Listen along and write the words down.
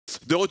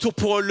De retour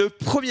pour le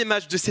premier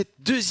match de cette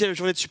deuxième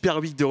journée de Super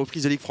Week de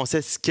reprise de Ligue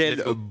française.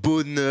 Quel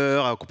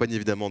bonheur, accompagné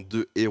évidemment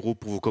de Héros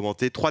pour vous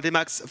commenter. 3D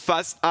Max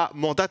face à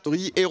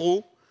Mandatory.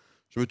 Héros,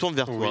 je me tourne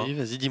vers toi. Oui,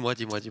 vas-y, dis-moi.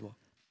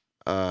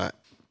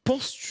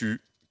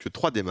 Penses-tu que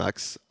 3D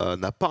Max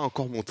n'a pas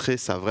encore montré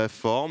sa vraie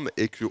forme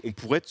et qu'on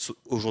pourrait être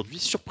aujourd'hui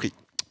surpris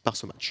par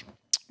ce match?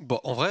 Bon,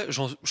 en vrai,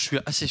 je suis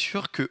assez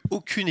sûr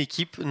qu'aucune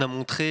équipe n'a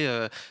montré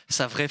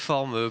sa vraie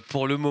forme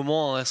pour le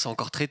moment. Hein, c'est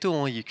encore très tôt,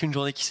 hein, il n'y a qu'une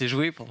journée qui s'est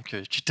jouée, donc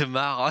tu te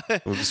marres.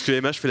 Parce que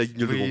MH fait la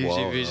guignole oui, devant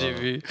moi. J'ai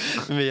vu.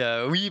 Mais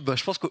oui, bah,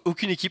 je pense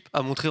qu'aucune équipe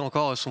a montré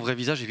encore son vrai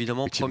visage.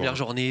 Évidemment, première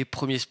journée,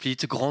 premier split,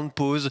 grande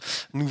pause,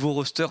 nouveau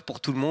roster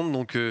pour tout le monde.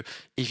 Donc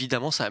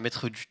évidemment, ça va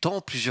mettre du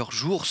temps, plusieurs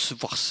jours,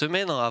 voire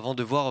semaines, hein, avant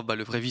de voir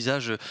le vrai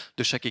visage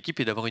de chaque équipe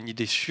et d'avoir une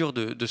idée sûre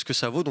de ce que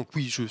ça vaut. Donc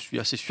oui, je suis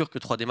assez sûr que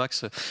 3D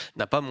Max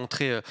n'a pas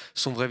montré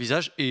son vrai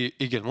visage, et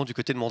également du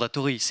côté de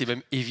Mandatory, c'est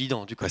même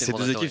évident du côté de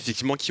Mandatory. Ces deux équipes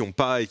effectivement qui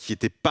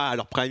n'étaient pas à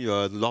leur prime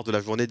lors de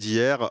la journée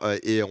d'hier,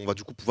 et on va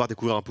du coup pouvoir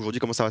découvrir un peu aujourd'hui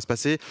comment ça va se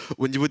passer.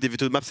 Au niveau des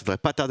veto de map, ça devrait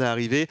pas tarder à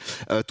arriver.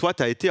 Toi,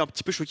 tu as été un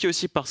petit peu choqué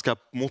aussi par ce qu'a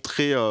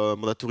montré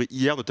Mandatory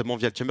hier, notamment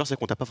via le Chamber. C'est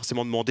qu'on t'a pas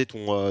forcément demandé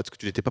parce que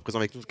tu n'étais pas présent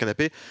avec nous sur le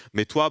canapé,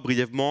 mais toi,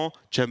 brièvement,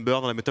 Chamber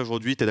dans la méta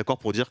aujourd'hui, tu es d'accord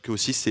pour dire que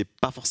aussi c'est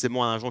pas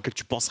forcément un agent auquel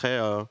tu penserais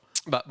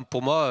Bah,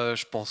 pour moi,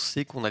 je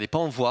pensais qu'on n'allait pas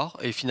en voir,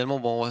 et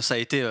finalement, bon, ça a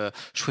été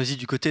choisi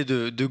du côté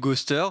de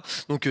Ghoster.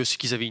 Donc, c'est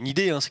qu'ils avaient une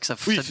idée, hein, c'est que ça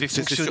devait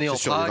fonctionner en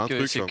prac.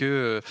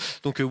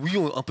 Donc, oui,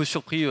 un peu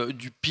surpris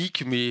du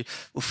pic, mais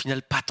au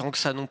final, pas tant que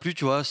ça non plus.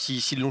 Tu vois,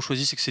 s'ils l'ont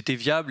choisi, c'est que c'était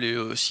viable, et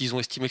s'ils ont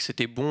estimé que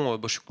c'était bon,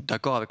 je suis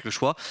d'accord avec le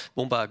choix.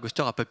 Bon, bah,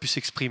 Ghoster a pas pu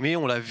s'exprimer,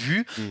 on l'a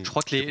vu. Je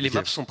crois que les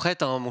maps sont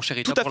prêtes, hein, mon cher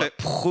Ita, pour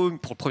le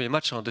premier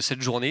match de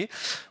cette journée.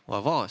 On va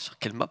voir sur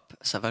quelle map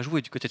ça va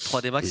jouer du côté de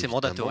 3D Max et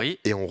Mandatory.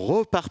 Et on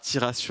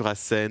repartira sur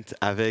Ascent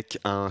avec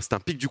un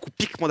pic du coup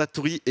pic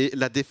Mandatory, et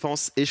la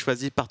défense est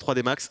choisie par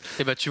 3D Max.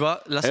 Et bah tu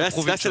vois, là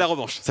c'est la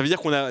revanche. Ça veut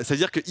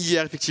dire que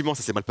hier effectivement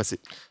ça s'est mal passé.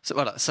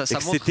 Voilà,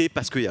 c'était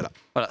parce qu'il y a là.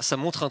 Voilà, ça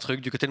montre un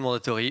truc du côté de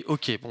Mandatory.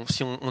 Ok, bon,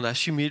 si on a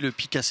assumé le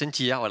pic Ascent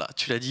hier, voilà,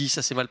 tu l'as dit,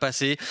 ça s'est mal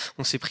passé,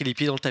 on s'est pris les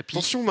pieds dans le tapis,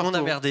 on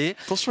a merdé.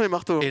 Attention les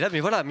marteaux. Et là,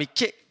 mais voilà, mais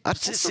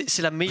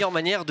c'est la meilleure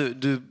manière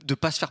de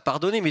pas se faire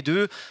pardonner, mais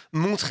de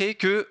montrer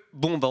que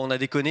bon, bah on a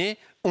déconné.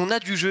 On a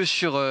du jeu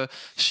sur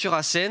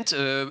Ascent,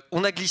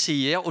 on a glissé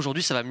hier,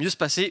 aujourd'hui ça va mieux se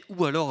passer,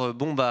 ou alors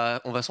bon bah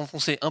on va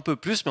s'enfoncer un peu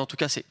plus, mais en tout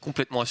cas c'est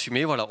complètement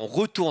assumé. Voilà, on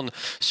retourne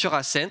sur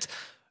Ascent.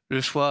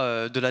 Le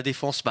choix de la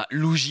défense,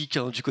 logique,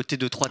 hein, du côté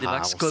de 3D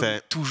Max, comme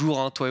toujours,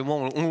 hein, toi et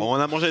moi. On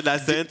a mangé de la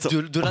Ascent.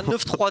 De la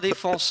 9-3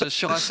 défense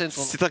sur Ascent,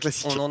 c'est un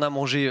classique. On en a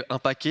mangé un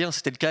paquet, hein,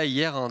 c'était le cas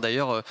hier, hein,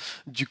 d'ailleurs,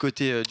 du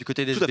côté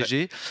des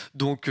SDG.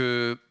 Donc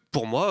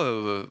pour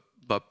moi,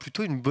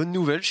 plutôt une bonne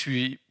nouvelle. Je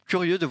suis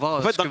curieux de voir.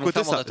 En fait, d'un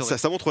côté,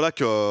 ça montre là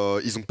qu'ils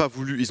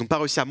n'ont pas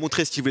réussi à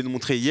montrer ce qu'ils voulaient nous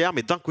montrer hier,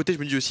 mais d'un côté, je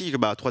me dis aussi que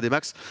 3D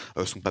Max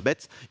sont pas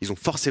bêtes. Ils ont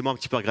forcément un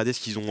petit peu regardé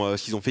ce qu'ils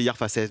ont fait hier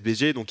face à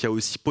SBG, donc il y a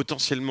aussi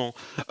potentiellement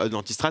de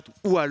l'anti-strat.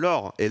 Ou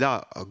alors, et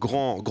là,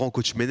 grand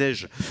coach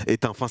Ménège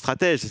est un fin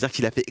stratège, c'est-à-dire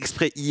qu'il a fait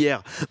exprès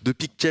hier de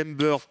pick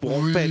Chamber pour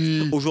en fait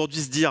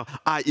aujourd'hui se dire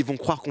ils vont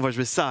croire qu'on va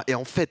jouer ça, et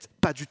en fait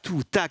pas du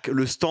tout. Tac,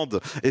 le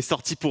stand est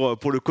sorti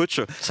pour le coach,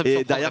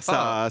 et derrière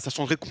ça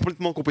changerait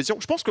complètement en composition.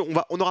 Je pense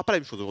qu'on n'aura pas la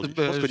même chose aujourd'hui. Je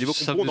pense qu'au niveau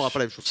compo, on n'aura pas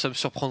la même chose. Ça me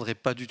surprendrait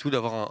pas du tout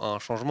d'avoir un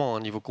changement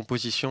niveau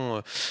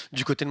composition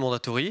du côté de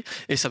Mandatory,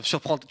 et ça me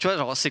surprend. Tu vois,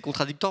 genre c'est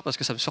contradictoire parce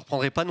que ça me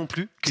surprendrait pas non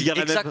plus qu'il y ait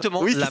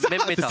exactement la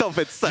même méta. C'est ça en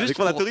fait.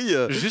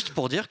 Juste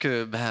pour dire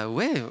que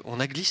on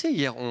a glissé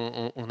hier,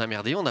 on a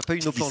merdé, on n'a pas eu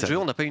nos plans de jeu,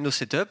 on n'a pas eu nos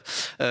setups.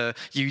 Il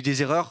y a eu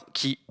des erreurs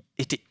qui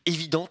était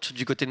évidente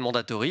du côté de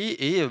Mandatory,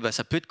 et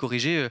ça peut être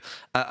corrigé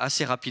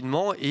assez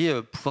rapidement et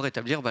pouvoir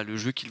établir le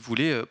jeu qu'ils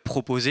voulaient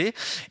proposer.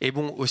 Et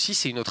bon, aussi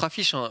c'est une autre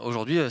affiche, hein.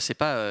 Aujourd'hui c'est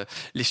pas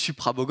les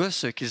supra beaux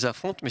gosses qu'ils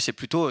affrontent, mais c'est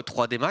plutôt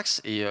 3D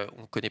Max, et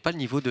on connaît pas le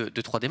niveau de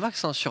 3D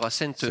Max, hein, sur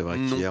Ascent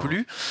non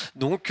plus,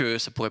 donc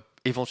ça pourrait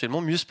éventuellement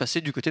mieux se passer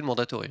du côté de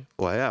Mandatory.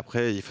 Ouais,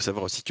 après il faut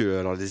savoir aussi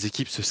que les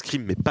équipes se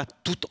scrim, mais pas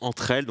toutes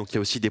entre elles, donc il y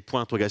a aussi des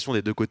points d'interrogation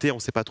des deux côtés. On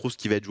sait pas trop ce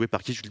qui va être joué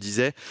par qui, je le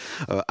disais.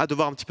 À de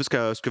voir un petit peu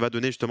ce que va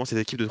donner justement cette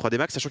équipe de 3D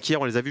Max, sachant qu'hier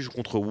on les a vus jouer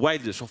contre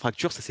Wild sur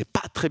Fracture, ça s'est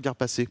pas très bien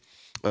passé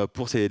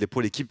pour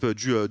l'équipe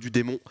du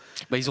démon.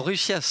 Ils ont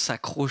réussi à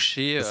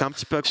s'accrocher un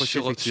petit peu accroché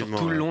sur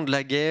tout le long de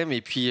la game,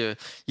 et puis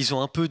ils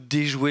ont un peu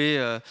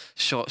déjoué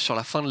sur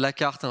la fin de la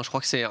carte, hein. Je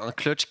crois que c'est un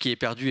clutch qui est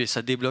perdu et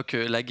ça débloque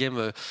la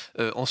game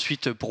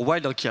ensuite pour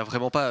Wild, hein, qui a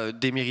vraiment pas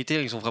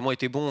démérité. Ils ont vraiment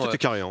été bons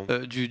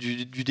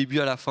du début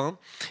à la fin.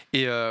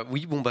 Et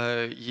oui, bon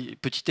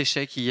petit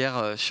échec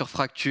hier sur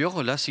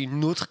Fracture. Là c'est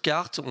une autre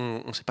carte,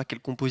 on ne sait pas quelle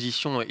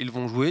composition ils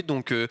vont jouer,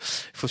 donc il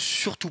faut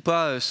surtout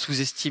pas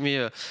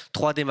sous-estimer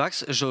 3D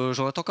Max.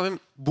 J'en attends quand même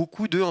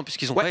beaucoup d'eux, hein,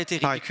 puisqu'ils n'ont pas été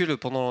ridicules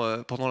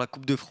pendant la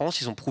Coupe de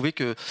France. Ils ont prouvé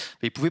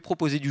qu'ils pouvaient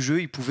proposer du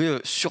jeu, ils pouvaient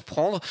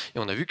surprendre. Et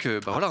on a vu que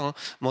voilà, hein,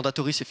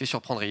 Mandatory s'est fait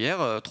surprendre hier,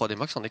 3D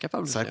Max en est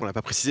capable. C'est vrai qu'on l'a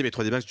pas précisé, mais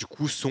 3D Max du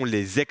coup sont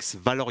les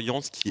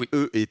ex-Valorant qui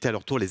eux étaient à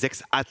leur tour les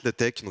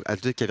ex-Atletech. Donc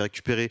Atletech qui avait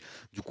récupéré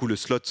du coup le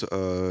slot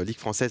Ligue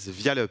française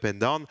via le Up and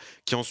Down,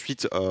 qui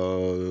ensuite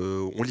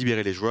ont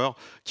libéré les joueurs,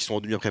 qui sont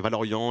revenus après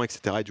Valorant,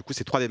 etc. Et du coup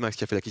c'est 3D Max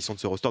qui a fait l'acquisition de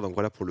ce roster. Donc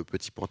voilà pour le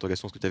petit point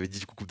d'interrogation, ce que tu avais dit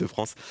du coup Coupe de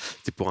France,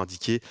 c'est pour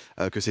indiquer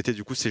que c'était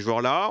du coup ces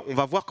joueurs-là. On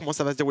va voir comment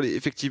ça va se dérouler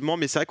effectivement,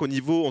 mais c'est vrai qu'au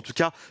niveau, en tout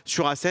cas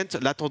sur Ascent,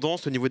 la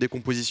tendance au niveau des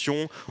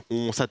compositions,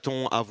 on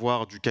s'attend à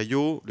voir du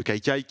Kaio, le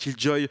Kaikai,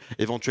 Killjoy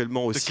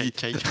éventuellement aussi.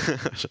 Je viens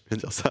de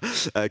dire ça.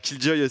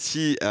 Killjoy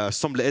aussi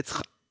semble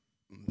être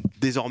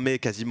désormais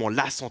quasiment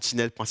la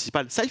sentinelle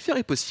principale. Cypher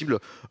est possible,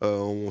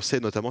 on sait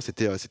notamment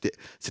c'était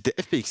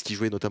FPX qui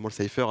jouait notamment le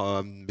Cypher,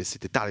 mais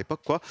c'était tard à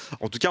l'époque quoi.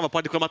 En tout cas on va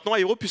pouvoir découvrir maintenant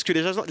Hero puisque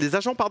les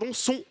agents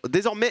sont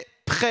désormais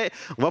prêts.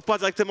 On va pouvoir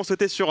directement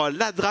sauter sur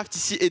la draft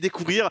ici et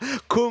découvrir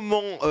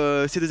comment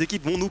ces deux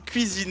équipes vont nous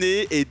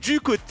cuisiner. Et du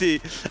côté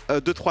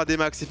de 3D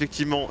Max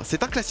effectivement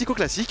c'est un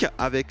classico-classique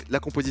avec la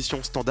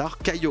composition standard,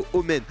 Kaio,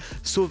 Omen,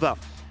 Sova,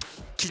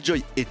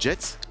 Killjoy et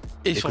Jett.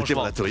 Et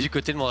changement du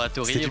côté de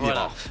Mandatory,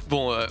 voilà.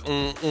 Bon,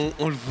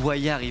 on le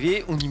voyait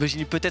arriver, on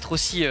imaginait peut-être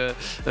aussi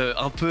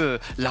un peu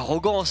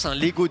l'arrogance, hein,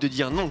 l'ego de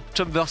dire non,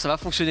 Chamber ça va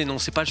fonctionner, non,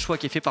 c'est pas le choix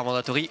qui est fait par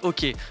Mandatory,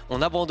 ok,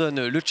 on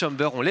abandonne le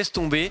Chamber, on laisse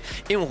tomber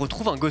et on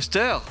retrouve un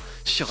Ghoster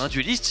sur un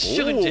dueliste,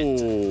 sur une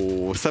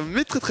Jett. Ça me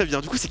met très bien,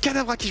 du coup c'est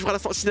Kadavra qui jouera la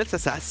sentinelle, ça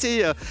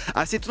c'est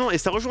assez étonnant et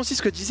ça rejoint aussi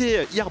ce que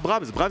disait hier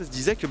Brahms. Brahms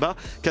disait que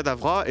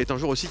Kadavra est un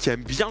joueur aussi qui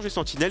aime bien jouer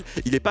sentinelle,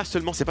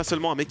 c'est pas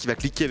seulement un mec qui va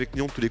cliquer avec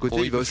Neon de tous les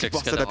côtés, il va aussi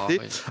pouvoir s'adapter.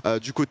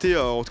 Du côté,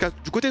 en tout cas,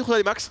 du côté de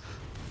 3D Max,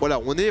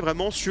 voilà, on est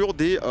vraiment sur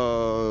des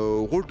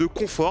rôles de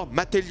confort.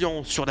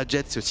 Matelian sur la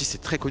Jett,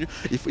 c'est très connu.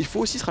 Il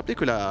faut aussi se rappeler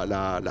que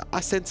la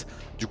Ascent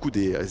du coup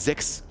des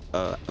ex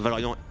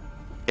Valorant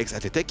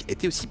ex-Atletech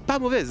était aussi pas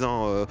mauvaise.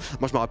 Hein.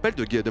 Moi je me rappelle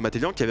de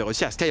Matelian qui avait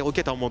réussi à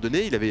skyrocket à un moment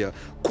donné. Il avait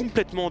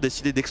complètement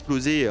décidé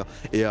d'exploser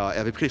et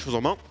avait pris les choses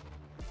en main.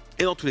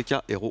 Et dans tous les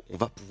cas, Hero, on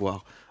va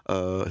pouvoir,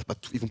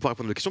 ils vont pouvoir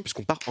répondre à la question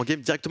puisqu'on part en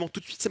game directement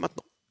tout de suite. C'est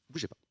maintenant.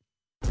 Bougez pas.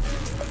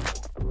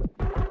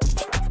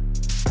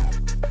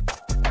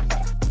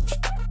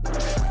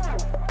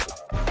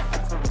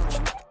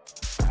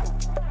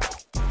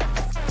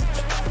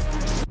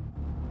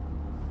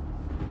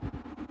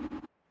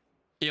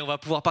 Et on va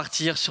pouvoir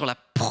partir sur la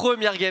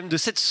première game de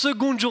cette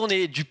seconde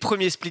journée du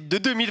premier split de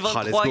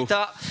 2023.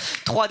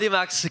 3D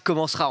Max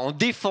commencera en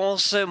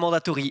défense,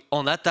 Mandatory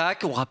en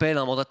attaque. On rappelle,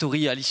 un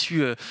Mandatory à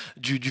l'issue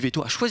du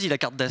veto a choisi la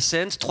carte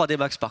d'Ascent. 3D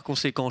Max par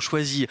conséquent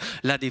choisit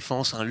la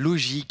défense. Hein,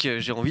 logique,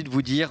 j'ai envie de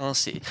vous dire. Hein,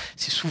 c'est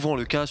souvent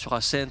le cas sur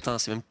Ascent, hein,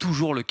 c'est même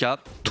toujours le cas.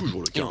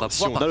 Toujours le cas.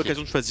 Si on a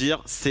l'occasion de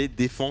choisir, c'est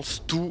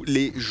défense tous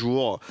les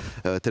jours.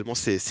 Tellement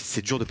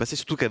c'est dur de passer,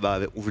 surtout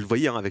vous le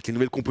voyez hein, avec les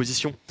nouvelles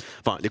compositions.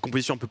 Enfin, les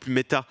compositions un peu plus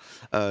méta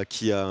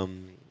qui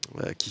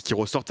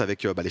ressortent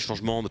avec les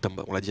changements,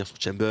 notamment on l'a dit sur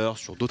Chamber,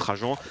 sur d'autres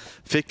agents,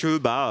 fait que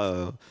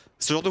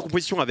ce genre de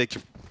composition avec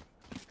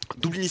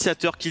double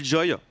initiateur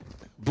Killjoy,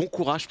 bon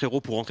courage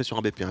frérot pour rentrer sur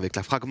un BP, hein, avec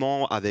la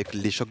fragment, avec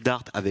les chocs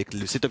d'art, avec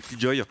le setup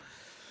Killjoy.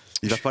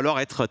 Il va falloir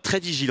être très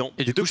vigilant.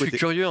 Et du coup, je suis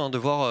curieux hein, de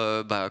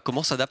voir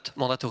comment s'adapte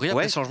Mandatory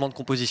après le changement de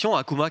composition.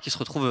 Akuma qui se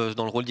retrouve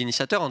dans le rôle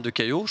d'initiateur de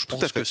Kaio, je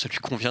pense que ça lui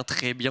convient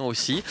très bien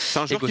aussi. C'est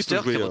un joueur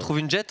qui retrouve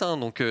une Jett, hein,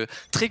 donc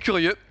très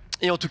curieux.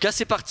 Et en tout cas,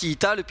 c'est parti.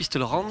 Ita, le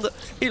pistol round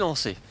est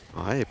lancé.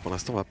 Ouais, et pour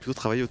l'instant, on va plutôt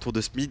travailler autour de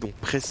Smith, donc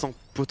pressant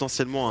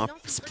potentiellement un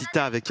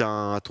splita avec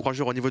un 3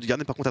 joueurs au niveau du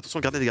Garden. Par contre, attention,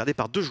 le Garden est gardé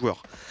par 2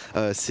 joueurs.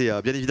 C'est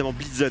bien évidemment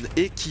Blitzen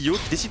et Kyo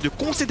qui décident de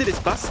concéder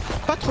l'espace.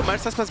 Pas trop mal,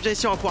 ça se passe bien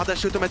ici. On va pouvoir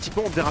dasher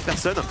automatiquement, on ne verra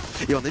personne.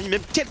 Et on a mis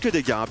même quelques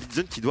dégâts. Hein.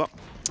 Blitzen qui doit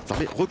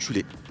désormais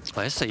reculer.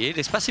 Ouais, ça y est,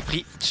 l'espace est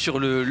pris sur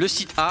le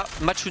site A.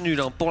 Match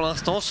nul hein, pour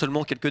l'instant,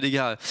 seulement quelques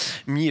dégâts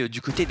mis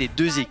du côté des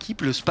deux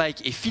équipes. Le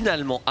spike est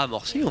finalement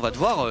amorcé. On va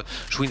devoir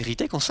jouer une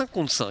retake en 5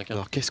 contre 5. Hein.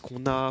 Alors qu'est-ce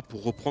qu'on a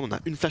pour reprendre? On a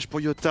une flash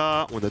pour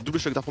Yota, on a double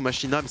shock d'art pour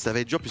Machina, mais ça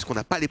va être dur puisqu'on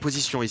n'a pas les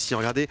positions ici.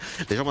 Regardez,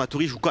 les gens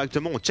Mandatory jouent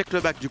correctement. On check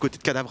le back du côté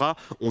de Kadavra.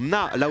 On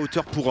a la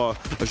hauteur pour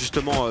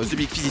justement The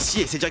Big Fizz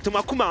ici. Et c'est directement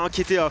Akuma hein,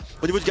 qui était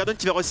au niveau du Garden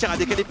qui va réussir à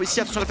décaler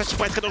ici. Attention, la flash qui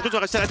pourrait être très dangereuse. On va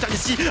réussir à la terre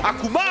ici.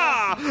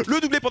 Akuma le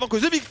doublé pendant que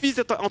The Big Fizz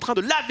est en train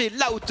de laver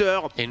la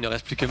hauteur. Et il ne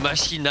reste plus que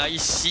Machina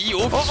ici.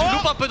 Oh, il se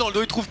loupe un peu dans le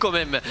dos. Il trouve quand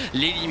même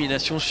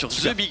l'élimination sur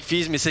The Big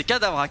Fizz. Mais c'est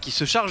Kadavra qui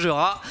se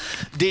chargera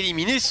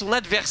d'éliminer son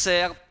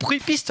adversaire.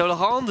 Pistol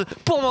round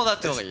pour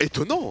Mandatory.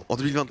 Étonnant, en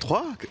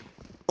 2023.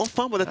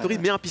 Enfin, Mandatory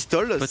met un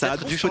pistol, ça a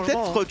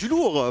peut-être du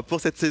lourd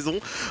pour cette saison.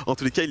 En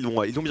tous les cas, ils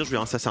l'ont bien joué.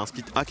 Hein. Ça, c'est un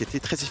split A qui était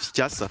très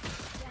efficace.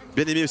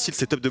 Bien aimé aussi le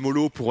setup de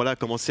Molo pour voilà,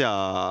 commencer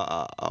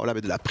à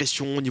mettre de la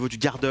pression au niveau du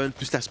Garden,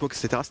 plus la smoke,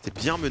 etc. C'était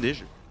bien mené.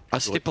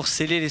 C'était pour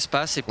sceller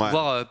l'espace et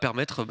pouvoir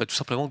permettre tout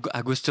simplement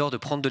à Ghoster de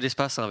prendre de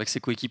l'espace hein, avec ses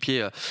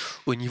coéquipiers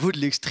au niveau de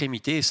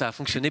l'extrémité et ça a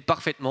fonctionné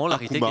parfaitement. La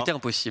retake était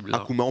impossible.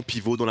 Akuma en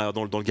pivot dans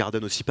le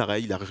Garden aussi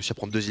pareil, il a réussi à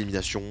prendre 2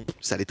 éliminations,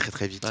 ça allait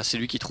très vite. C'est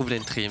lui qui trouve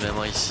l'entry même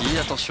hein, ici.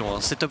 Attention,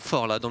 hein, setup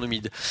fort là dans le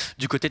mid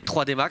du côté de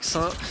 3D Max.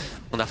 Hein.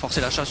 On a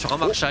forcé l'achat sur un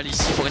Marshall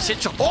ici pour essayer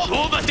de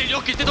surprendre. Oh, Mattelion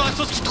qui était dans la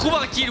sauce, qui trouve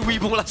un kill. Oui,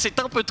 bon là c'est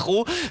un peu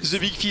trop. The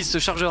Big Fist se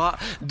chargera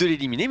de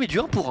l'éliminer, mais du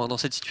 1 pour 1 dans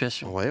cette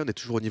situation. Ouais, on est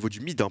toujours au niveau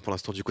du mid hein, pour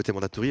l'instant du côté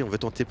mandatory. On veut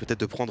tenter peut-être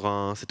de prendre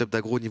un setup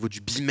d'aggro au niveau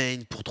du B-main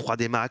pour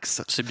 3D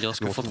max. C'est bien ce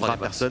que font 3D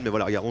personne, mais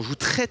voilà, regarde, on joue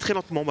très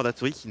lentement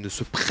mandatory qui ne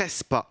se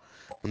presse pas.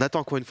 On attend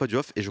encore une fois du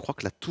off et je crois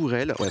que la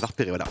tourelle va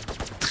repérer. Voilà,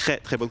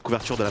 très bonne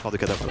couverture de la part de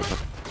Kadavra.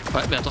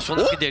 Ouais, mais attention, on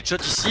a pris des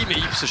headshots ici, mais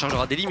Hip se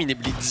chargera d'éliminer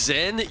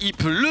Blitzen.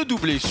 Hip le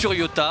doubler sur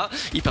Yota.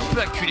 Hip un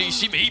peu acculé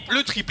ici, mais Hip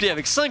le triplé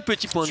avec 5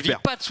 petits points de vie,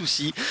 pas de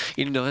soucis.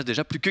 Il ne reste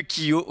déjà plus que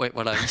Kyo. Ouais,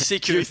 voilà, il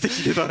sait que il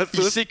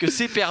sait que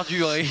c'est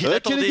perdu. Hein. Il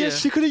attendait,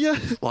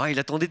 il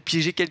attendait de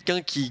piéger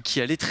quelqu'un qui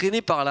allait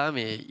traîner par là,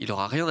 mais il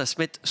aura rien à se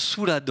mettre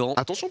sous la dent.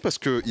 Attention parce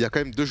qu'il y a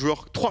quand même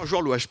 3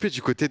 joueurs low HP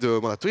du côté de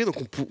mandatory, donc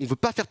on veut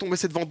pas faire tomber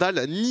cette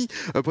Vandale ni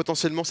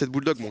potentiellement cette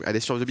Bulldog. Bon, elle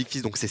est sur The Big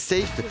Fist, donc c'est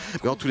safe,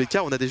 mais en tous les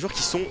cas, on a des joueurs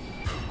qui sont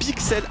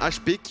pixel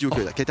HP qui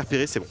a été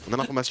repéré, c'est bon. On a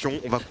l'information,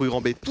 on va courir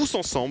en B tous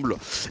ensemble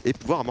et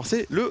pouvoir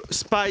amorcer le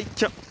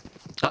spike.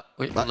 Ah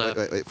oui,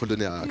 faut le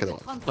donner à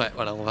Kadavra. Ouais,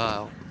 voilà, on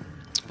va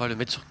le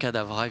mettre sur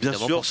Kadavra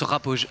évidemment pour se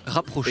rapprocher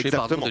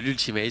de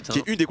l'ultimate. Qui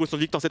est une des constantes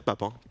de victoire cette map.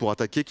 Hein. Pour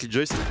attaquer,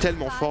 Killjoy c'est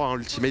tellement fort hein,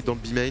 l'ultimate dans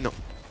le B-main.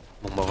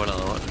 Bon bah voilà,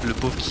 hein, le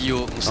pauvre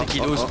Kyo, on sait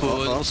qu'il est au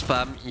spawn, on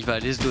spam, il va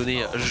aller se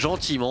donner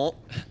gentiment.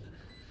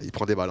 Il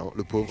prend des balles, hein,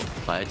 le pauvre.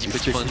 Ouais, 10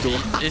 petits points de vie.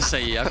 Et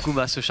ça y est,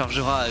 Akuma se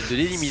chargera de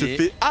l'éliminer.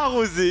 Se fait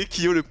arroser,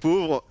 Kyo le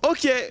pauvre.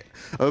 Ok,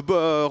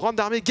 round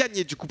d'armée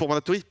gagné du coup pour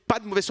mandatory. Pas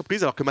de mauvaise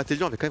surprise alors que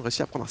Mattelion avait quand même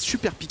réussi à prendre un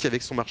super pick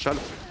avec son Marshall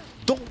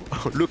dans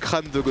le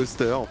crâne de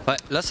Ghoster. Ouais,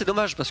 là c'est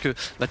dommage parce que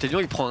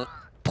Mattelion il prend un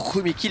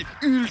premier kill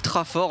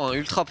ultra fort, hein,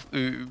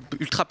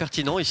 ultra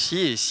pertinent ici,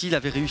 et s'il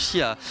avait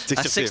réussi à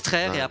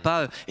s'extraire et à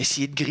pas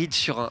essayer de grid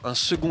sur un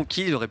second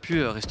kill, il aurait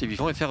pu rester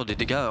vivant et faire des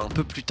dégâts un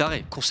peu plus tard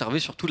et conserver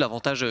surtout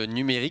l'avantage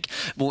numérique.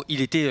 Bon, il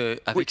était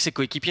avec ses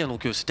coéquipiers,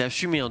 donc c'était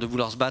assumé hein, de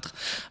vouloir se battre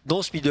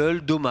dans ce middle,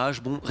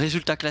 dommage, bon,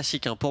 résultat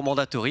classique hein, pour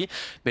mandatory,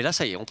 mais là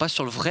ça y est, on passe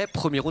sur le vrai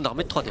premier round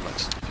armé de 3D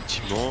max.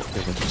 Effectivement,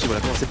 on va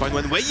commencer par une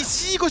one. Ouais,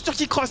 ici, Ghoster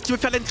qui cross, qui veut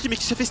faire l'entry mais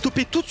qui se fait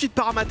stopper tout de suite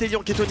par un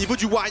Mattelion qui est au niveau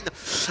du wine.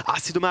 Ah,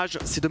 c'est dommage.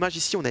 C'est dommage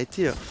ici, on a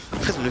été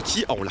très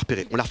unlucky. Oh, on l'a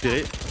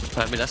repéré.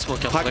 Ouais, mais là,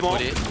 smoke fragment.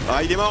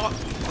 Ah, il est mort.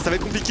 Ça va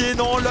être compliqué.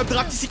 Non,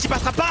 l'updraft ici qui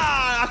passera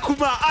pas.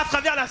 Akuma à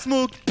travers la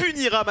smoke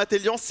punira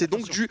Mattelion. C'est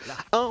donc du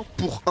 1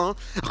 pour 1.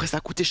 Après, ça a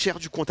coûté cher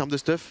du coup en termes de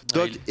stuff.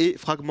 Dog et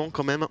fragment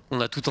quand même.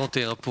 On a tout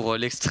tenté hein, pour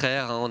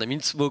l'extraire. Hein. On a mis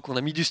une smoke, on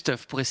a mis du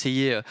stuff pour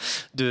essayer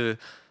de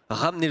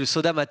ramener le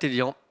soda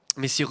Mattelion.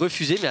 Mais c'est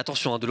refusé, mais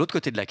attention, hein, de l'autre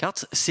côté de la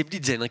carte, c'est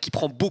Blitzen hein, qui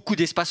prend beaucoup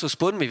d'espace au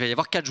spawn, mais il va y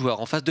avoir 4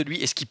 joueurs en face de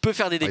lui. Est-ce qu'il peut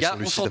faire des dégâts?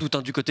 On s'en doute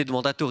hein, du côté de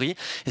mandatory.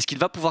 Est-ce qu'il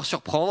va pouvoir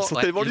surprendre?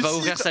 Il va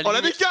ouvrir sa ligne. On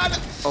la décale.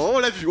 Oh, on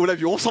l'a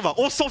vu, on s'en va,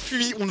 on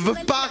s'enfuit, on ne veut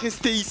pas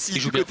rester ici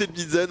du côté de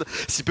Blitzen.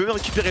 S'il peut même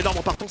récupérer l'arme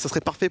en partant, ça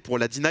serait parfait pour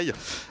la deny.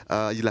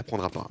 Il la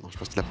prendra pas, non, je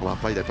pense qu'il la prendra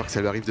pas, il a peur que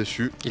ça lui arrive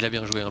dessus. Il a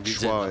bien joué, hein,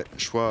 Blitzen.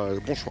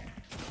 Bon choix.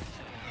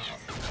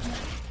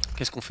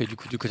 Qu'est-ce qu'on fait du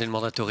coup du côté de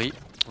mandatory?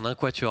 On a un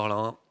quatuor là.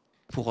 Hein.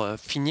 Pour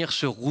finir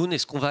ce round,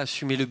 est-ce qu'on va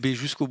assumer le B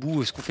jusqu'au bout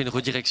ou est-ce qu'on fait une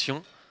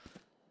redirection?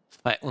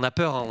 Ouais, on a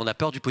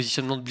peur du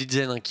positionnement de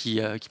Blitzen hein, qui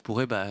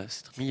pourrait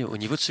s'être mis au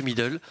niveau de ce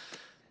middle.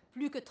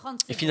 Plus que 30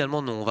 et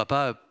finalement non, on va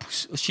pas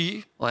pousser.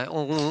 Si, ouais,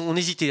 on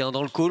hésitait hein,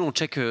 dans le call, on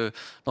check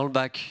dans le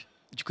back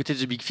du côté de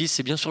The Big Fist,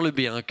 c'est bien sur le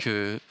B hein,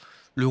 que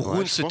le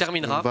round se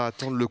terminera. On va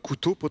attendre le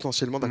couteau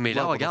potentiellement d'un. Mais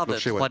là regarde,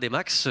 3D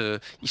max,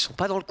 ils sont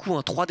pas dans le coup,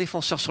 hein. 3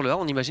 défenseurs sur le A,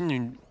 on imagine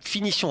une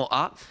finition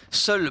A.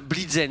 Seul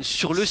Blitzen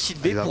sur le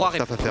site B pourra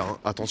répondre. Hein.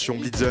 Attention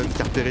Blitzen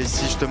qui a repéré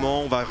ici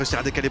justement, on va réussir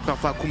à décaler première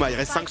fois Akuma, il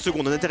reste 5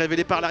 secondes, on a été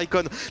révélé par la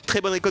recon.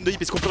 Très bonne recon de Hip,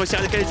 est-ce qu'on peut réussir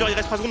à décaler sur? Il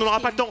reste 3 secondes, on n'aura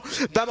pas le temps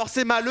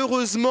d'amorcer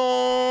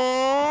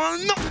malheureusement.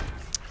 Non,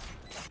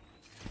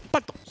 pas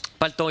le temps.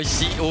 Pas le temps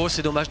ici, oh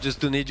c'est dommage de se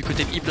donner du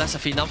côté de Hip, là ça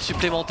fait une arme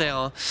supplémentaire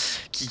hein,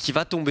 qui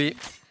va tomber.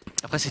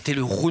 Après c'était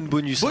le round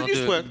bonus hein,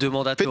 de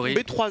mandatory.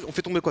 On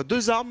fait tomber quoi?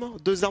 Deux armes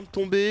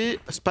tombées,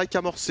 spike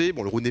amorcé,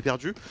 bon le round est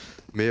perdu,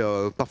 mais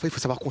parfois il faut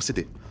savoir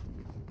concéder.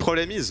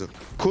 Problème is,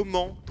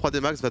 comment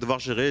 3D Max va devoir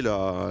gérer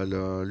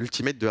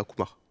l'ultimate de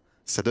Akuma?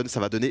 Ça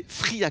va donner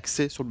free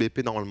accès sur le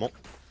BP normalement.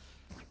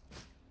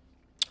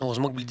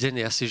 Heureusement que Blitzen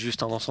est assez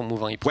juste hein, dans son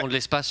move. Hein. Il prend de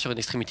l'espace sur une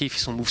extrémité, il fait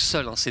son move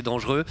seul, hein, c'est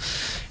dangereux.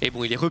 Et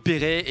bon, il est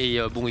repéré et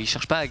bon, il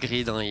cherche pas à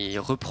grid, hein, il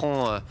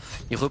reprend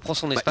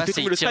son espace. Il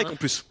fait le spike en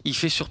plus. Il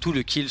fait surtout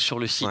le kill sur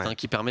le site hein,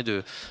 qui permet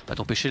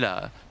d'empêcher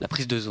la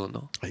prise de zone.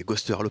 Hein. Allez,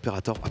 Ghoster,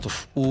 l'opérateur,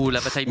 attention. Ou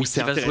la bataille mid qui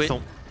va se jouer.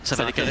 Ça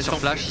va décaler sur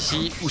flash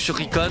ici ou sur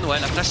recon. Ouais,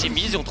 la flash est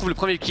mise et on trouve le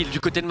premier kill du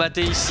côté de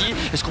Maté ici.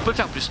 Est-ce qu'on peut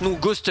faire plus? Non,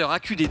 Ghoster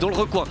acculé dans le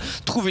recoin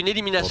trouve une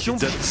élimination.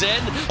 Blitzen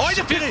il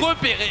est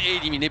repéré et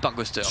éliminé par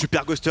Ghoster.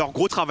 Super Ghoster,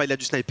 gros travail là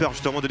du sniper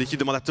justement de l'équipe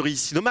de mandatory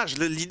ici. Dommage,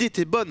 l'idée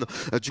était bonne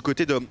du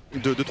côté de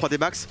 3D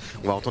Max.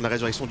 On va entendre la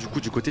résurrection du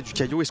coup du côté du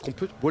Caillot. Est-ce qu'on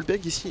peut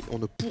wallbang ici? On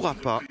ne pourra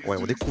pas. Ouais,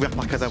 on est couvert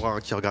par Kadavra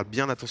hein, qui regarde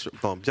bien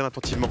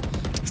attentivement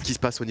ce qui se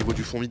passe au niveau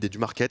du fond mid et du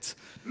market.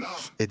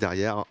 Et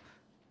derrière,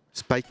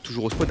 Spike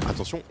toujours au spawn.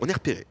 Attention, on est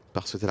repéré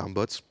par cet alarm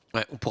bot.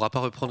 Ouais, on pourra pas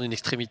reprendre une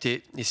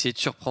extrémité, essayer de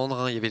surprendre.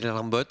 Hein. Il y avait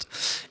l'alarm bot.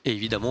 Et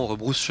évidemment, on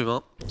rebrousse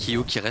chemin.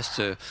 Kyo qui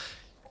reste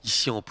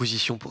ici en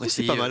position pour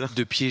essayer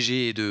de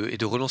piéger et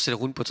de relancer le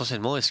round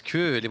potentiellement. Est-ce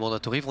que les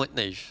mandatories vont être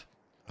naïfs?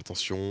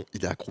 Attention,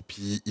 il est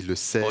accroupi, il le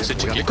sait. Oh,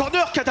 le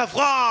corner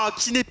Kadavra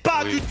qui n'est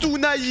pas du tout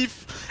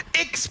naïf.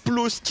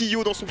 Explose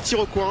Kyo dans son petit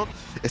recoin.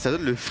 Et ça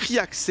donne le free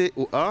accès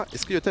au A.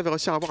 Est-ce que Yota va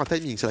réussir à avoir un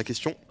timing? C'est la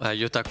question.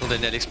 Yota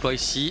condamné à l'exploit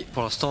ici.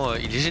 Pour l'instant,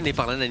 il est gêné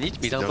par la nanite,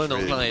 mais il a un bon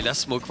angle et la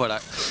smoke. Voilà,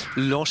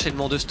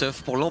 l'enchaînement de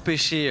stuff pour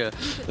l'empêcher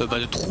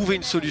de trouver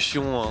une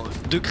solution,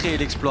 de créer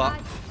l'exploit.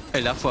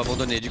 Et là, il faut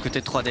abandonner du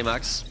côté de 3D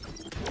Max.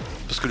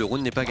 Parce que le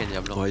round n'est pas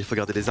gagnable. Ouais, il faut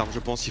garder les armes, je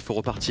pense. Il faut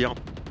repartir.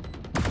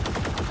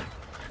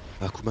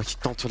 Akuma qui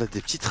tente des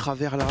petits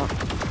travers là.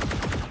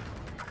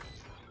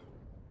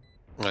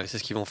 Ouais, c'est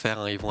ce qu'ils vont faire,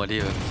 hein. Ils vont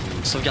aller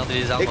sauvegarder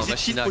les armes.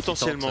 Machina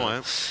potentiellement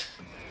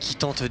qui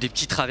tente des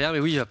petits travers, mais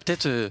oui, il va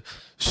peut-être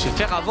se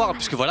faire avoir,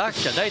 puisque voilà,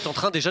 Kada est en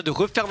train déjà de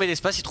refermer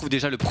l'espace. Il trouve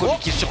déjà le premier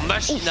qui est sur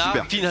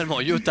Machina. Finalement,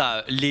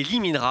 Yota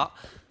l'éliminera.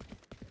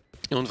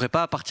 Et on ne devrait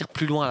pas partir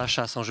plus loin à la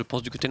chasse, hein, je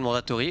pense, du côté de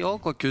Mandatory. Oh,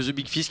 quoique The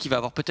Big Fizz qui va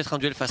avoir peut-être un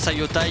duel face à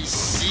Yota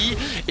ici.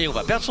 Et on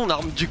va perdre son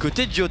arme du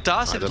côté de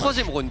Yota. C'est le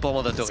troisième round pour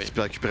Mandatory. Il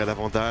peut récupérer la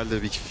Vandale de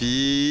Big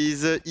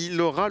Fizz.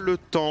 Il aura le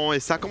temps. Et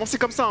ça a commencé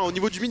comme ça, hein, au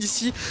niveau du mid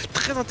ici.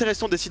 Très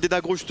intéressant de décider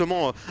d'aggro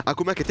justement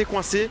Akuma qui était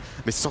coincé.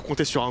 Mais sans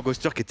compter sur un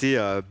Ghoster qui était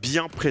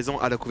bien présent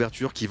à la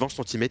couverture, qui venge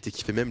son teammate et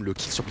qui fait même le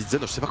kill sur Blitzen.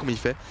 Je sais pas comment il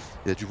fait.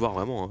 Il a dû voir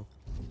vraiment. Hein.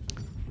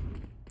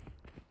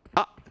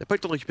 Il n'y a pas eu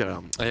le temps de récupérer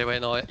l'arme. Ouais,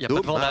 non, il n'y a pas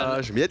de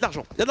vandale. Mais il y a de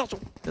l'argent, il y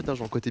a de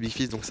l'argent côté Big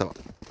Fizz, donc ça va.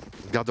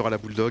 On gardera la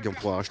Bulldog et on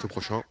pourra racheter au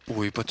prochain.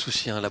 Oui, pas de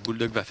souci, hein, la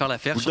Bulldog va faire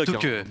l'affaire. Surtout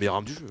que. Meilleure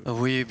arme du jeu.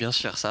 Oui, bien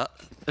sûr, ça.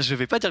 Je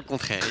vais pas dire le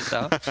contraire,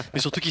 ça. Mais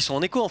surtout qu'ils sont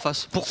en écho en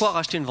face. Pourquoi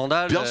racheter une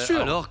vandale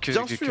alors que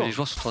les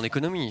joueurs sont en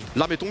économie?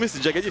 L'arme est tombée, c'est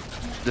déjà gagné.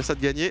 Déjà ça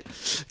de gagner.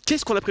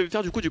 Qu'est-ce qu'on a prévu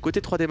faire du coup du côté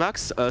 3D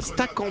Max?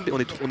 Stack en B, on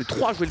est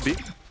 3 à jouer le B.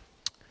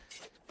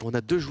 On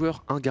a 2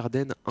 joueurs, un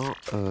Garden, un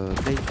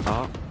main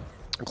A.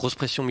 Grosse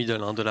pression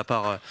middle de la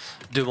part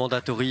de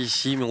Mandatory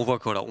ici, mais on voit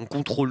qu'on on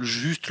contrôle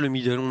juste le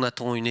middle, on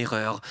attend une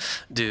erreur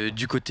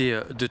du côté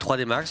de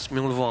 3D Max,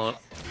 mais on le voit, hein,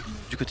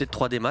 du côté de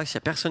 3D Max, il n'y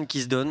a personne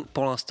qui se donne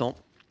pour l'instant.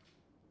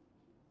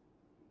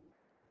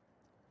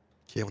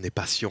 Ok, on est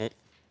patient,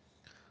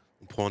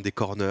 on prend des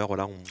corners,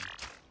 voilà,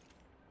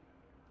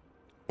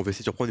 on va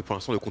essayer de reprendre, pour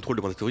l'instant le contrôle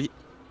de Mandatory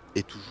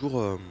est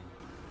toujours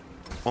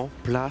en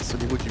place au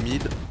niveau du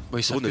mid. Bon,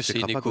 ils savent que c'est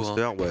une écho.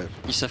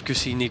 Ils savent que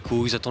c'est une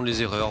écho, ils attendent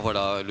les erreurs.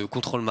 Voilà, le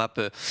control map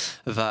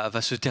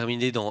va se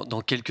terminer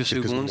dans quelques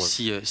secondes.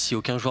 Si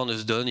aucun joueur ne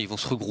se donne, ils vont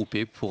se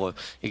regrouper pour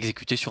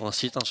exécuter sur un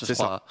site. Hein. Ce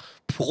sera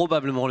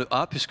probablement le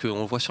A,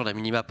 puisqu'on voit sur la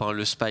minimap, hein,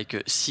 le spike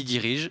s'y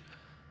dirige.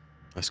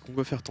 Est-ce qu'on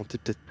peut tenter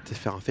peut-être de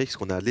faire un fake? Parce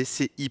qu'on a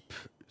laissé Hip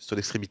sur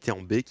l'extrémité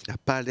en B qui n'a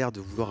pas l'air de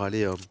vouloir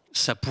aller...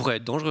 Ça pourrait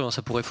être dangereux, hein,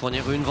 ça pourrait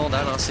fournir une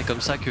vandale, hein, c'est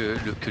comme ça que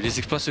les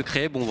exploits se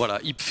créent. Bon voilà,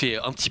 il fait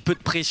un petit peu de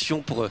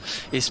pression pour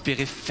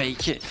espérer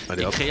fake et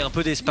créer un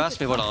peu d'espace,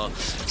 mais voilà, hein,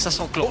 ça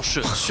s'enclenche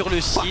sur le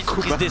site,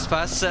 prise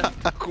d'espace.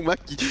 Akuma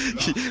qui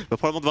va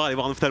probablement devoir aller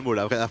voir un ophtalmo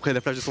là, après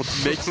la flash de son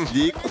teammate,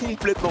 il est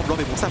complètement blanc,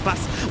 mais bon ça passe.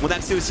 On a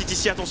accès au site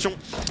ici, attention,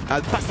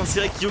 à passe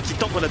inséré Kyo qui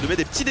tente de mettre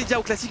des petits dégâts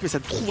au classique, mais ça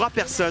ne trouvera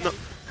personne.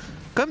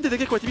 Quand même des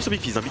dégâts qui ont été mis sur Big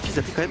Fizz. Big Fizz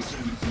a fait quand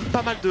même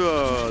pas mal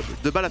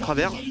de balles à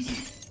travers.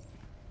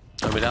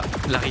 Ah mais là,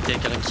 la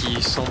retake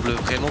qui semble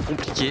vraiment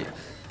compliquée.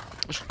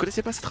 Je ne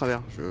connaissais pas ces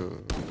travers,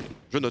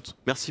 je note.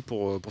 Merci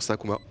pour ça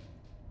Akuma.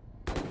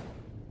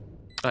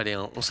 Allez,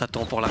 hein, on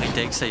s'attend pour la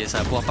retake, ça y est, ça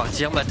va pouvoir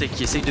partir. Matek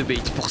qui essaye de bait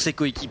pour ses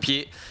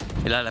coéquipiers.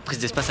 Et là, la prise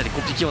d'espace, elle est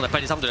compliquée, on n'a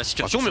pas les armes de la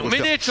situation. Mais on met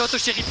des headshots au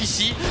shérif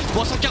ici.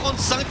 Bon,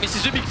 145, mais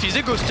c'est The Big Fizz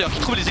et Ghoster qui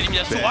trouvent les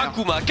éliminations.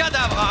 Akuma,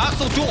 Kadavra à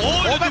son tour.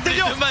 Oh, le doublé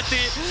de Maté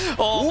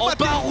en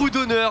barreau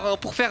d'honneur, hein,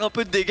 pour faire un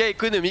peu de dégâts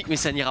économiques. Mais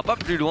ça n'ira pas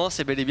plus loin,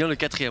 c'est bel et bien le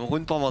 4e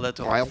round pour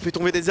Mandatory. Ouais, on fait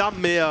tomber des armes,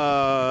 mais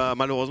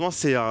malheureusement,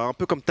 c'est un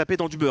peu comme taper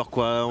dans du beurre,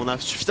 quoi. On a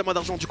suffisamment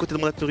d'argent du côté de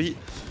Mandatory.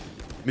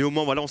 Mais au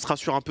moins, voilà, on se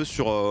rassure un peu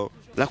sur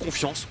la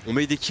confiance. On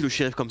met des kills au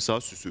shérif comme ça.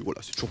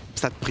 Voilà, c'est toujours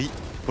ça de prix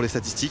pour les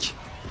statistiques.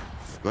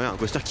 Ouais, un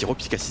Ghoster qui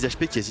repique à 6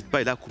 HP, qui n'hésite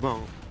pas. Et là, Akuma, hein,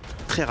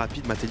 très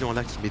rapide. Matélian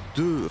là qui met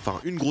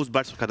une grosse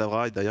balle sur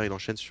Kadavra. Et d'ailleurs, il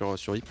enchaîne sur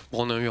Hip.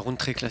 Bon, on a eu un round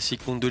très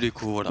classique, round de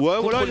l'écho. Voilà.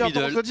 Ouais, voilà, il y a pas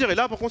grand chose à dire. Et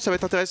là, par contre, ça va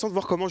être intéressant de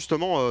voir comment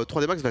justement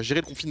 3D Max va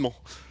gérer le confinement.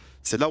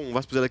 C'est là où on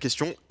va se poser la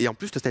question. Et en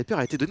plus, le sniper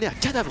a été donné à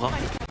Kadavra.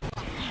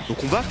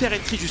 Donc, on va faire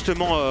entry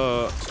justement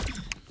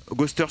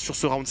Ghoster sur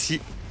ce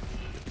round-ci.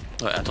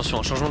 Ouais, attention,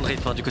 un changement de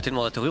rythme, hein, du côté de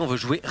Mandatory, on veut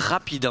jouer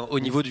rapide, hein, au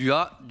niveau du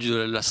A, de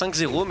la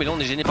 5-0, mais là on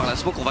est gêné par la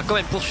smoke, on va quand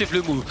même poursuivre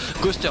le move.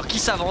 Ghoster qui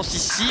s'avance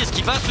ici, est-ce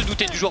qu'il va se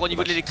douter du joueur au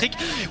niveau de l'électrique?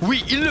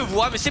 Oui, il le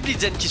voit, mais c'est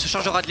Blitzen qui se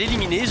chargera de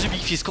l'éliminer. The Big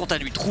Fizz, quant à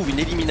lui, trouve une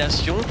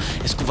élimination.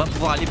 Est-ce qu'on va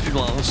pouvoir aller plus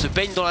loin? On se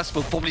baigne dans la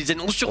smoke pour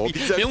Blitzen, on survit,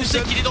 mais on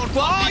sait qu'il est dans le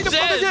coin.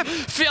 Blitzen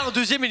fait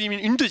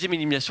une deuxième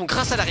élimination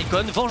grâce à la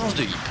recon, vengeance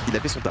de Hip. Il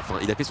a fait son taf, hein.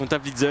 Il a fait son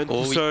taf Blitzen,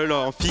 tout seul,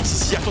 en fixe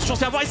ici. Attention, on se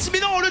fait avoir ici,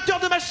 mais non, le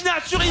cœur de Machina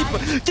sur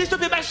Hip qui est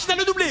stoppé, Machina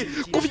le doublé.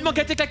 Confinement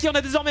qui a été claqué, on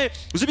a désormais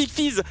The Big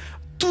Fizz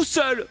tout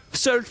seul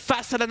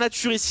face à la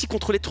nature ici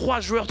contre les 3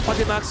 joueurs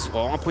 3D Max.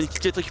 Oh, un premier kill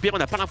qui est récupéré, on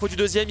n'a pas l'info du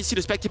deuxième. Ici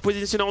le spike qui est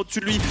positionné en dessus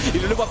de lui,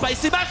 il ne le voit pas et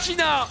c'est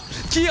Machina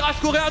qui ira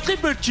scorer un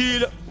triple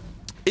kill.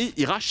 et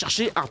ira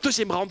chercher un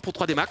deuxième round pour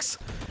 3D Max.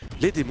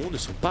 Les démons ne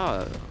sont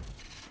pas...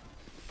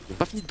 Ils n'ont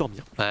pas fini de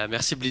dormir.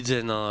 Merci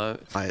Blitzen.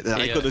 Ouais, la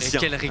recon aussi.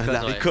 Quel recon,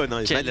 la recon,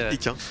 hein,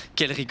 magnifique.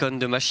 Quel recon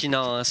de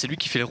Machina, hein. C'est lui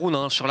qui fait le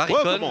round sur la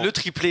recon, le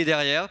triplé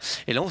derrière.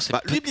 Et là on s'est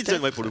lui Blitzen,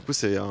 ouais, pour le coup,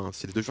 c'est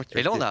les deux joueurs qui...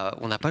 Et là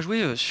on n'a pas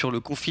joué sur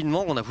le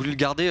confinement, on a voulu le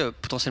garder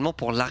potentiellement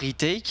pour la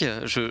retake,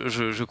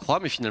 je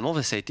crois, mais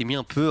finalement ça a été mis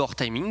un peu hors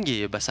timing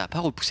et ça n'a pas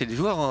repoussé les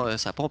joueurs, hein.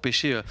 Ça n'a pas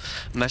empêché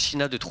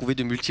Machina de trouver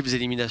de multiples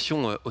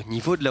éliminations au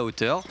niveau de la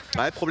hauteur.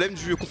 Le problème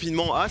du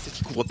confinement A, c'est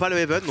qu'il couvre pas le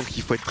Heaven, donc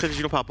il faut être très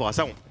vigilant par rapport à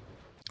ça.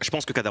 Je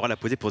pense que Kadawra l'a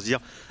posé pour se dire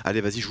allez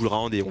vas-y joue le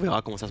round et on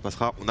verra comment ça se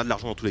passera. On a de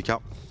l'argent dans tous les cas.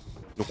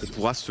 Donc on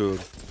pourra se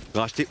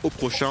racheter au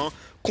prochain.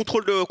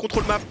 Contrôle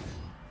map.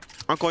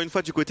 Encore une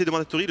fois du côté de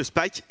Mandatory, le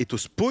Spike est au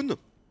spawn.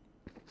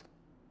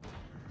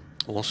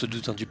 On se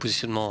doute du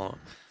positionnement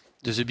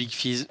de The Big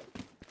Fizz.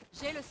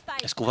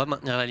 Est-ce qu'on va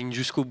maintenir la ligne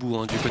jusqu'au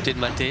bout du côté de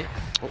Maté?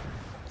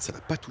 Ça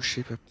n'a pas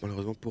touché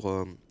malheureusement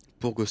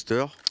pour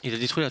Ghoster. Il a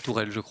détruit la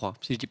tourelle je crois,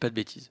 si je dis pas de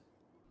bêtises.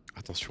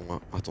 Attention, hein,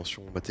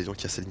 attention, Matélian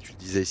qui a sa ligne, tu le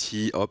disais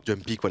ici, hop,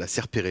 jump pick, voilà,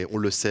 c'est repéré, on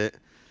le sait.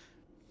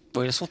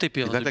 Bon, il a son TP,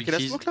 il va attaquer la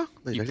smoke là.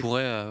 Il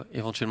pourrait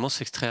éventuellement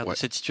s'extraire de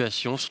cette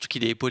situation, surtout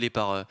qu'il est épaulé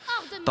par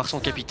son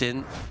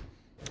capitaine.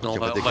 Non, on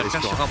va le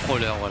faire sur un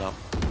prowler, voilà.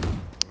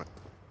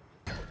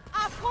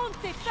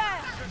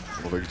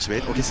 On va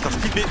l'ultimate, ok c'est un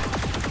speed B.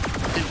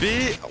 Speed B,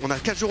 on a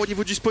 4 joueurs au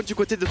niveau du spawn du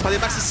côté de 3D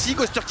Max ici,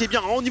 Ghoster qui est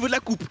bien au niveau de la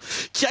coupe,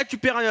 qui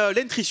récupère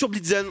l'entry sur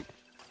Blitzen.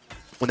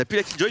 On a plus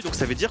la killjoy donc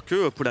ça veut dire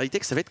que polarité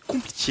ça va être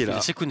compliqué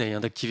là. C'est Kunai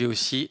d'activer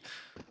aussi.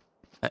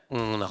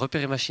 On a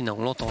repéré Machina,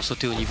 on l'entend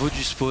sauter au niveau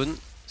du spawn.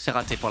 C'est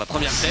raté pour la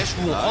première flèche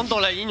où on rentre dans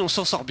la ligne, on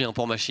s'en sort bien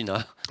pour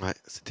Machina. Ouais,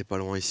 c'était pas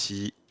loin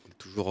ici. On est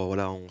toujours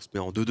voilà, on se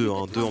met en 2-2,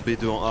 hein, 2 en B,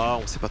 2 en A,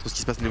 on sait pas trop ce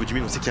qui se passe au niveau du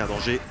mid, on sait qu'il y a un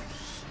danger.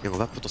 Et on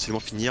va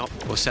potentiellement finir.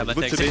 C'est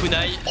abattu avec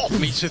Kunai,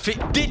 mais il se fait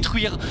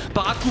détruire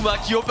par Akuma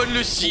qui open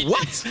le site.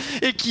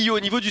 Et qui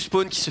au niveau du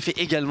spawn qui se fait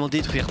également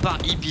détruire par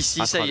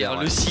EPC. Ça y est,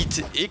 le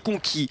site est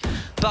conquis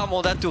par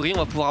Mandatory. On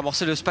va pouvoir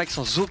amorcer le spike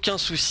sans aucun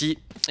souci.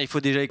 Et il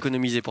faut déjà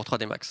économiser pour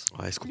 3D Max.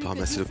 Est-ce qu'on peut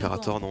ramasser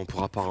l'opérateur? Non, on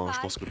pourra pas. Hein. Je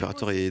pense que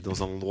l'opérateur est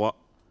dans un endroit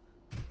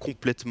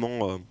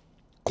complètement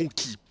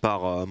conquis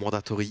par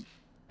Mandatory.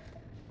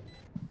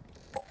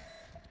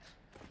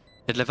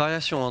 Il y a de la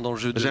variation dans le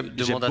jeu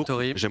de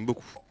Mandatory. J'aime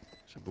beaucoup.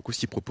 J'aime beaucoup ce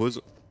qu'il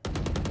propose.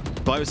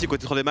 Pareil aussi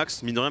côté 3D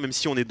Max, mine de rien, même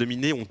si on est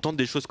dominé, on tente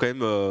des choses quand même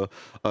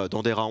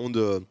dans des rounds,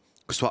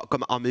 que ce soit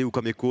comme armée ou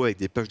comme écho, avec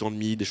des push dans le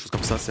mid, des choses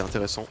comme ça, c'est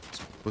intéressant.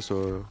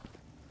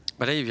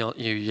 Là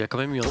il y a quand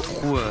même eu un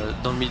trou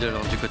dans le middle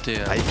du côté,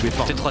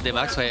 3D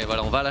Max. Ouais,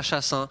 voilà, on va à la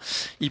chasse.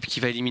 Hip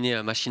qui va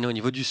éliminer Machina au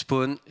niveau du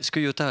spawn. Est-ce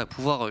que Yota va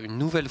pouvoir une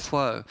nouvelle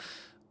fois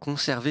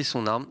conserver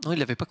son arme? Non, il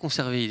l'avait pas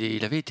conservé,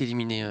 il avait été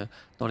éliminé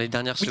dans les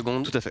dernières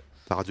secondes. Tout à fait,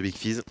 par The Big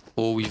Fizz.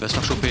 Oh oui, il va se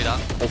faire choper là.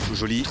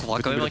 Joli. Il trouvera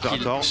quand même un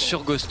kill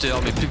sur Ghoster,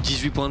 mais plus que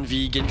 18 points de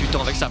vie, il gagne du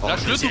temps avec sa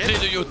flash. Le doublé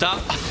de Yota.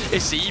 Et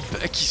c'est Hip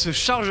qui se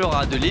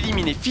chargera de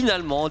l'éliminer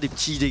finalement. Des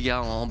petits dégâts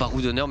en barreau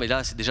d'honneur, mais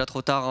là c'est déjà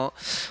trop tard.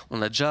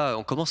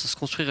 On commence à se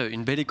construire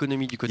une belle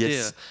économie du côté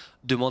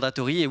de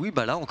Mandatory. Et oui,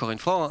 là encore une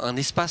fois, un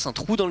espace, un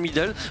trou dans le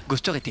middle.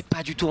 Ghoster était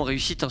pas du tout en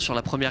réussite sur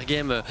la première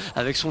game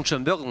avec son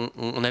Chamber.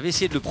 On avait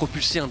essayé de le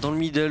propulser dans le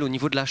middle au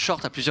niveau de la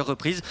short à plusieurs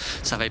reprises.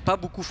 Ça n'avait pas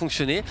beaucoup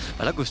fonctionné.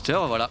 Là, Ghoster,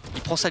 voilà,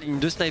 il prend sa ligne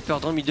de sniper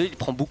dans le middle, il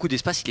prend beaucoup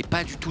d'espace, il n'est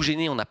pas du tout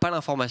gêné, on n'a pas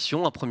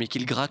l'information. Un premier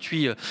kill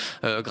gratuit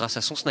grâce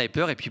à son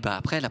sniper. Et puis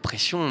après, la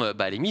pression,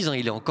 elle est mise.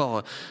 Il est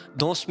encore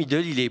dans ce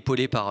middle, il est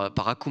épaulé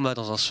par Akuma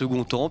dans un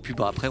second temps. Puis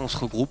après, on se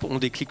regroupe, on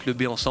déclique le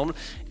B ensemble.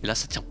 Et là,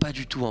 ça tient pas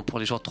du tout pour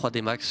les joueurs de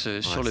 3D Max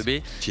sur le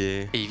B.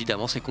 Et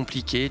évidemment, c'est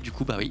compliqué. Du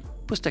coup, oui,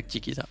 pause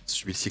tactique, Isa.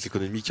 Subit le cycle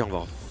économique, on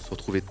va se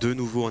retrouver de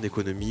nouveau en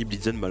économie.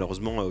 Blitzen,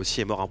 malheureusement,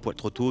 aussi est mort un poil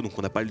trop tôt. Donc,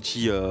 on n'a pas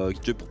l'ulti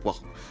pour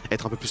pouvoir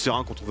être un peu plus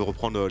serein quand on veut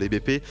reprendre les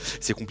BP.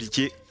 C'est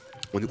compliqué.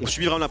 On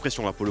subit vraiment la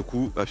pression là pour le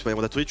coup.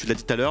 Mandatory, tu l'as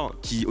dit tout à l'heure,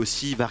 qui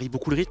aussi varie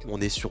beaucoup le rythme.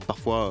 On est sur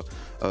parfois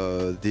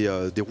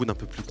des rounds un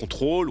peu plus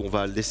contrôle. On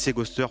va laisser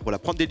Ghoster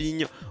prendre des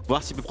lignes,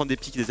 voir s'il peut prendre des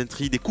pics, des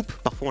entries, des coupes.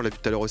 Parfois on l'a vu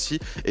tout à l'heure aussi.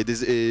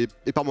 Et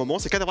par moments,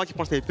 c'est Kadawra qui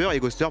prend le sniper et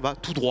Ghoster va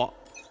tout droit.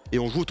 Et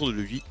on joue autour de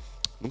lui.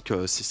 Donc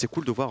c'est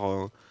cool de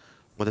voir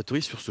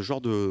Mandatory sur ce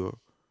genre de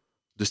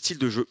style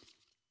de jeu.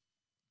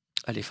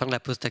 Allez, fin de la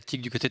pause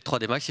tactique du côté de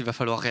 3D Max, il va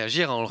falloir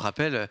réagir, on le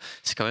rappelle,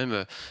 c'est quand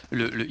même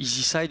le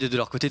easy side de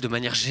leur côté de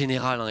manière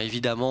générale,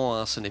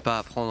 évidemment, ce n'est pas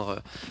à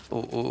prendre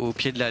au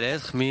pied de la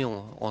lettre, mais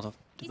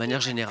de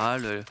manière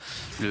générale,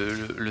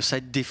 le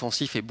side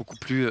défensif est beaucoup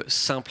plus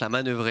simple à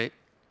manœuvrer.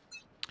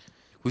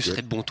 Du coup, il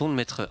serait de bon ton de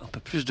mettre un peu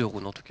plus de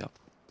runes en tout cas.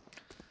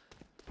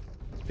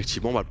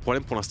 Effectivement, le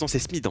problème pour l'instant c'est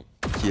Smith,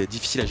 qui est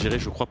difficile à gérer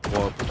je crois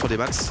pour 3D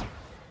Max.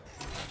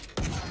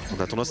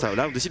 On a tendance à...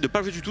 Là, on décide de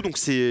pas jouer du tout, donc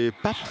c'est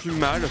pas plus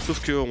mal.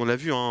 Sauf qu'on l'a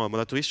vu,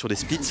 Mandatory sur des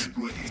splits.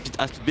 Split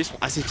A, split B sont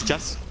assez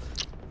efficaces.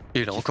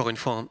 Et là, encore une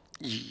fois,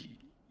 il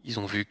Ils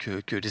ont vu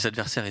que les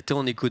adversaires étaient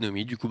en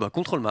économie, du coup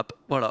contrôle map,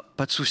 voilà,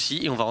 pas de souci.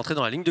 Et on va rentrer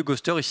dans la ligne de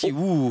Ghoster ici,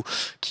 où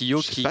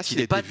Kyo qui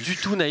n'est pas du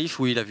tout naïf,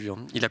 oui il a vu, hein.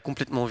 Il a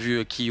complètement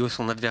vu Kyo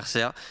son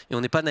adversaire, et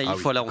on n'est pas naïf,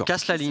 voilà, on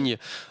casse la ligne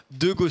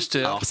de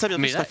Ghoster. Alors ça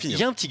bientôt sera fini. Il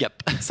y a un petit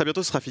gap. Ça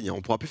bientôt sera fini,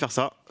 on pourra plus faire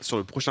ça. Sur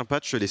le prochain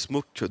patch, les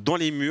smokes dans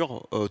les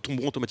murs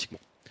tomberont automatiquement.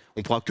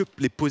 On pourra que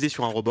les poser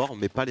sur un rebord,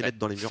 mais pas les mettre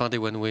dans les murs. Fin des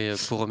one way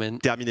pour Romain.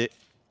 Terminé.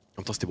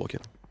 En même temps c'était broken.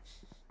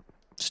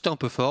 C'était un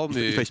peu fort,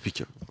 mais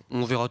il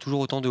on verra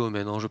toujours autant de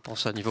Omen, hein, je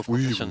pense, à niveau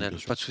professionnel.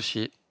 Oui, pas de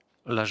souci.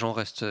 L'agent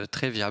reste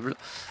très viable.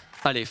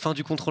 Allez, fin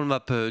du contrôle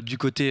map du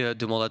côté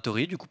de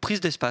Mandatory. Du coup,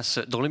 prise d'espace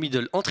dans le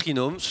middle en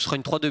trinôme. Ce sera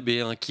une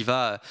 3-2B hein, qui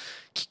va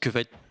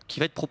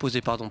être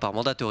proposée par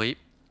Mandatory.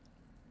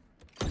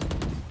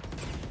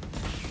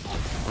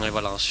 Et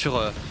voilà,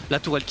 sur la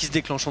tourelle qui se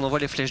déclenche, on envoie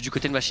les flèches du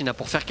côté de Machina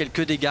pour faire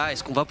quelques dégâts.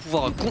 Est-ce qu'on va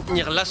pouvoir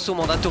contenir l'assaut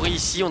Mandatory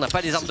ici? On n'a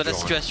pas les armes de la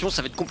situation,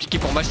 ça va être compliqué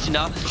pour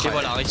Machina. Et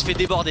voilà, il se fait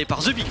déborder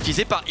par The Big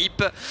Fizz et par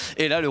Hip.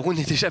 Et là, le round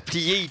est déjà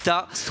plié,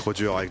 Ita. C'est trop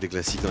dur avec des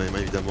classiques dans les mains,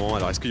 évidemment.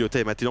 Alors, est-ce que Yota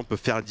et Mathéon peuvent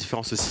faire la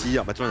différence aussi?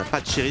 Alors, Mathéon n'a pas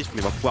de shérif,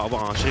 mais il va pouvoir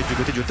avoir un shérif du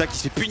côté de Yota qui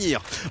se fait punir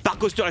par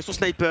Ghoster et son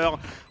sniper.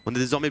 On est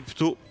désormais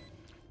plutôt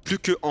plus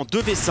qu'en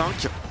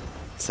 2v5.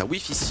 Ça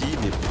whiff ici,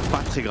 mais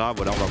pas très grave.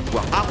 Voilà, on va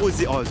pouvoir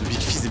arroser. Oh, The Big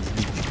Fizz,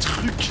 des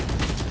trucs.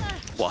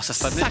 Oh, ça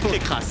se passe sacré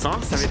crasse, hein.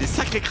 Ça fait des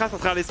sacrés crasses à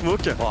travers les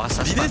smokes. Oh,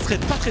 L'idée serait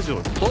pas très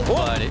heureux.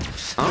 Allez,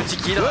 petit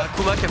kill.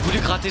 Akuma qui a voulu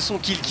gratter son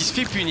kill, qui se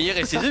fait punir.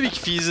 Et c'est The Big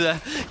Fizz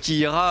qui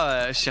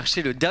ira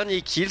chercher le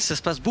dernier kill. Ça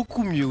se passe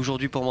beaucoup mieux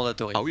aujourd'hui pour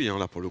Mandatory. Ah oui, hein,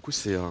 là pour le coup,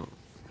 c'est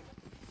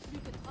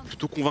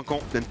plutôt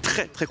convaincant, même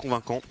très très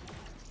convaincant.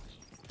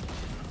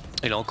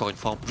 Et là encore une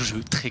fois un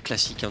jeu très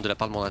classique hein, de la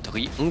part de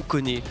Mandatory. On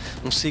connaît,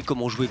 on sait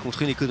comment jouer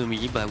contre une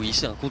économie. Bah oui,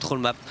 c'est un contrôle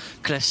map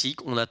classique.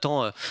 On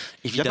attend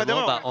évidemment.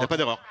 Il n'y a pas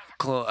d'erreur.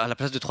 À la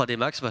place de 3D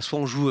max, soit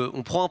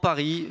on prend un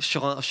pari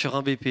sur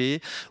un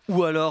BP,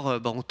 ou alors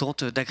on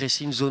tente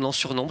d'agresser une zone en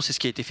surnombre. C'est ce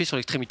qui a été fait sur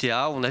l'extrémité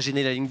A. On a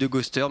gêné la ligne de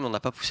Ghoster, mais on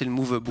n'a pas poussé le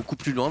move beaucoup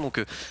plus loin.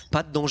 Donc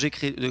pas de danger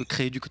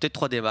créé du côté de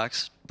 3D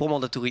max. Pour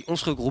Mandatory, on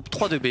se regroupe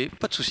 3-2B,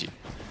 pas de souci.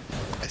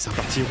 C'est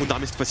reparti, round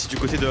d'armée cette fois-ci du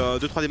côté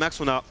de 3D max.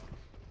 On a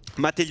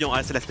Mathélian,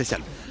 c'est la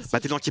spéciale.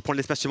 Mathélian qui prend de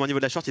l'espace au niveau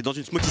de la short, il est dans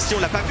une smoke ici, on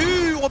l'a pas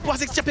vu, on va pouvoir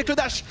s'extirper avec le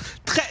dash.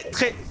 Très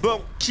très bon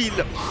kill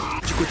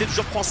du côté du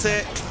joueur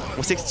français.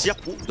 On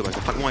s'extirpe, dommage,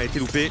 le fragment a été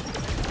loupé.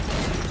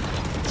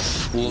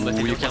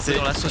 Mathélian qui est un peu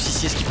dans la sauce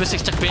ici, est-ce qu'il peut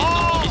s'extirper?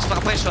 Non, il se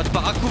fera pré-shot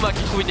par Akuma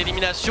qui trouve une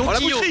élimination.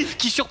 Kyo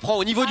qui surprend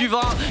au niveau du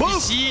 20,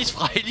 ici il se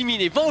fera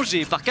éliminer,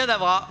 vengé par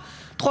Kadavra.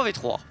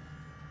 3v3.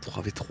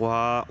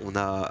 3v3, on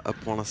a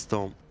pour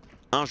l'instant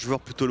un joueur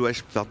plutôt low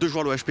HP, enfin deux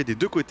joueurs low HP des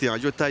deux côtés, hein,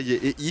 Yota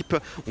et Hip.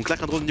 On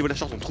claque un drone au niveau de la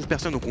chance, on trouve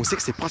personne, donc on sait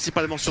que c'est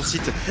principalement sur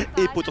site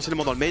et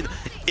potentiellement dans le main.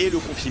 Et le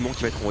confinement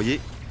qui va être envoyé.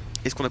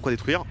 Est-ce qu'on a quoi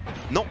détruire?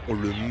 Non, on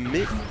le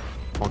met.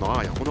 On n'aura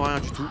rien,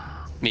 du tout.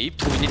 Mais Hip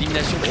trouve une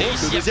élimination clé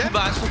ici.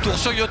 Akuma à son tour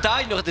sur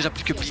Yota, il ne reste déjà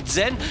plus que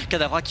Blitzen.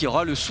 Kadavra qui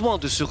aura le soin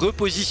de se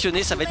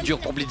repositionner, ça va être dur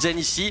pour Blitzen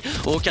ici.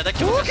 Kada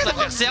qui renverse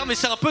l'adversaire, mais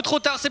c'est un peu trop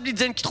tard, c'est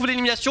Blitzen qui trouve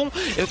l'élimination.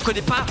 Et on ne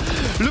connaît pas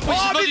le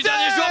positionnement du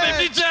dernier joueur, mais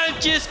Blitzen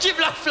qui esquive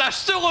la flash,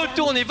 se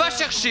retourne et va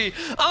chercher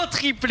un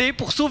triplé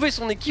pour sauver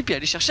son équipe et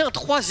aller chercher un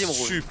 3e rôle.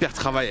 Super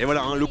travail, et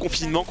voilà, hein, le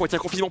confinement, quand il y a un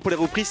confinement pour les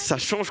reprises, ça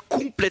change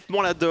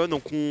complètement la donne,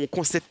 donc on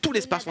concède tout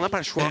l'espace, on n'a pas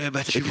le choix.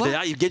 Et puis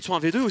derrière, il gagne sur un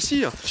V2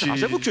 aussi.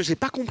 J'avoue que j'ai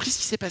pas compris ce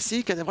qui s'est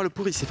passé. Kadavra le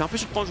pourri, il s'est fait un peu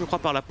surprendre je crois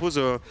par la pause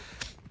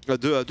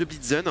de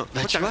Blitzen.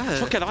 Je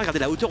crois Kadavra a gardé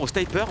la hauteur au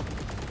sniper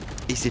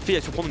et il s'est fait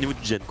surprendre au niveau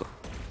du gen quoi.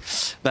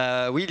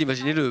 Bah oui, il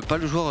imaginait pas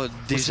le joueur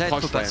déjà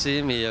être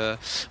passé, mais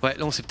ouais,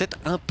 là on s'est peut-être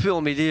un peu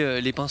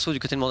emmêlé les pinceaux du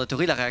côté de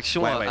Mandatory. La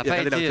réaction a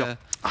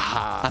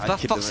pas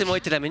forcément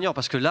été la meilleure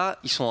parce que là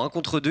ils sont en 1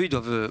 contre 2, ils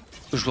doivent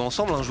jouer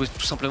ensemble, hein, jouer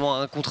tout simplement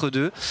à 1 contre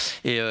 2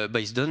 et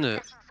ils se donnent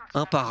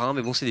un par un,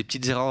 mais bon c'est des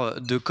petites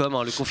erreurs de com,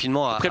 hein, le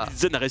confinement Après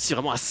Blitzen a réussi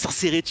vraiment à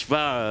s'insérer, tu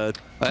vois.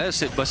 Ouais,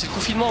 c'est le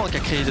confinement hein, qui a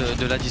créé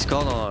de la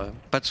discorde, hein,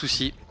 pas de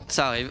souci,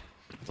 ça arrive.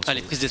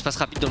 Allez, prise d'espace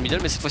rapide dans le middle,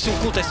 mais cette fois-ci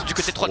on conteste du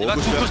côté 3D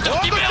max.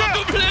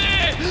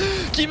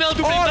 Qui met un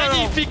doublé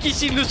magnifique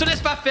ici, il ne se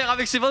laisse pas faire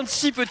avec ses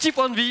 26 petits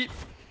points de vie.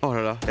 Oh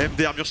là là,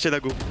 MDR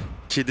Murcielago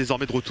qui est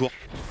désormais de retour.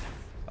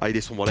 Ah il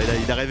est sombre là,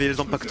 il a réveillé les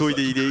impactos,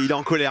 il est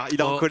en colère,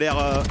 en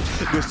colère.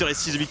 Ghoster et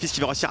 6 The Big Fizz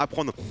qui va réussir à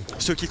prendre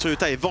ce kill sur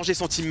Yota et venger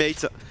son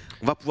teammate.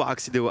 On va pouvoir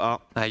accéder au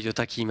A.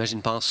 Yota qui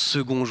imagine pas un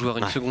second joueur,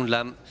 une seconde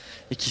lame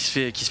et qui se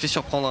fait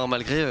surprendre hein,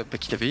 malgré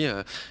qu'il avait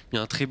mis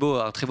un très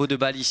beau 2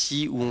 balles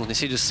ici où on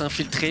essaye de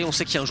s'infiltrer. On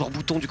sait qu'il y a un joueur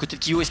bouton du côté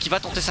de Kyo. Est-ce qu'il va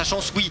tenter sa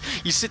chance? Oui,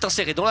 il s'est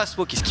inséré dans la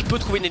smoke. Est-ce qu'il peut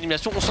trouver une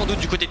élimination? On s'en doute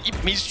du côté de Hip,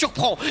 mais il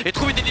surprend et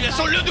trouve une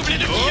élimination. Le doublé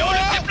de Kyo,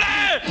 le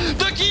triplé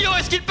de Kyo.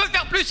 Est-ce qu'il peut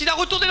faire plus? Il a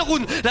retourné le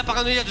round. La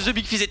paranoïa de The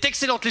Big Fizz est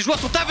excellente. Les joueurs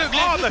sont aveuglés.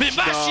 Mais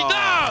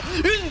Machina,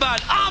 une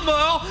balle, un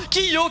mort.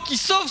 Kyo qui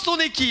sauve son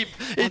équipe.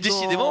 Et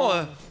décidément.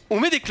 On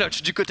met des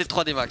clutches du côté de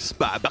 3D max.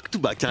 Bah back to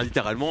back hein,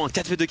 littéralement, un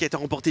 4v2 qui a été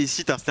remporté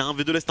ici, c'était un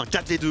 1v2 là, c'était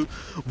un 4v2.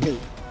 Bon,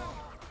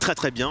 très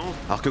très bien.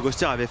 Alors que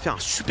Ghoster avait fait un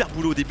super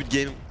boulot au début de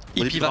game.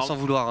 Ip il va s'en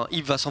vouloir, hein.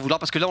 Ip va s'en vouloir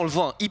parce que là on le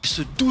voit, hein. Ip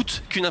se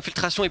doute qu'une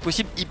infiltration est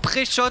possible, il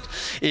pré-shot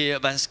et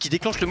ce qui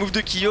déclenche le move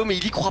de Kyo, mais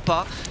il y croit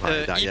pas.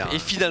 Ip, et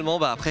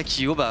finalement après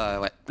Kyo,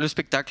 ouais, le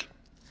spectacle.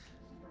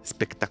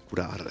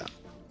 Spectaculaire.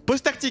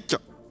 Pause tactique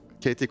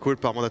qui a été call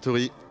par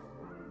Mandatory.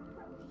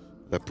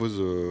 La pause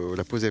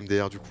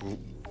MDR du coup.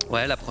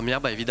 Ouais, la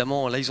première,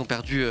 évidemment, là ils ont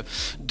perdu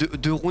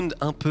deux rounds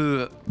un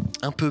peu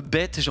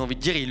bêtes, j'ai envie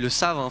de dire, et ils le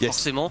savent hein,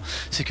 forcément.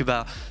 C'est que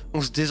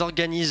on se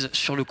désorganise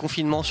sur le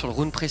confinement, sur le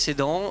round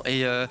précédent,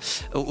 et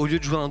au lieu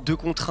de jouer un 2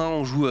 contre 1,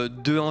 on joue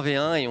 2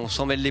 1v1 et on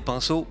s'en mêle les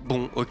pinceaux.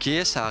 Bon, ok,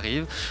 ça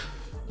arrive.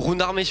 Round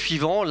armé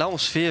suivant, là on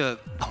se fait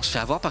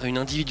avoir par une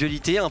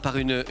individualité, hein, par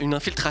une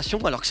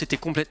infiltration, alors que c'était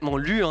complètement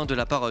lu hein, de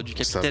la part du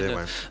capitaine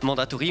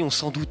Mandatory. On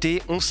s'en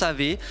doutait, on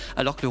savait,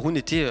 alors que le round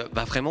était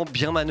vraiment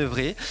bien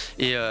manœuvré.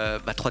 Et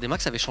 3D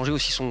Max avait changé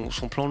aussi son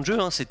plan de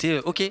jeu. Hein. C'était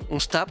ok, on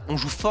se tape, on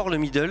joue fort le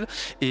middle,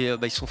 et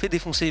ils se sont fait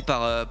défoncer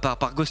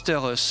par Ghoster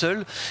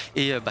seul.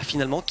 Et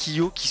finalement,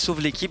 Kyo qui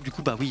sauve l'équipe. Du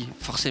coup, oui,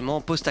 forcément,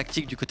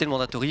 post-tactique du côté de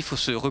Mandatory, il faut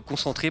se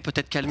reconcentrer,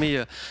 peut-être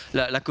calmer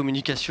la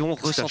communication,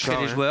 recentrer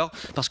les joueurs,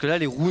 parce que là,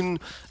 les rounds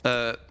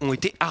ont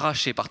été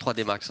arrachés par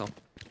 3D Max. Hein.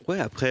 Ouais,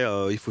 après,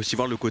 il faut aussi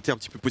voir le côté un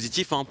petit peu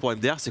positif hein, pour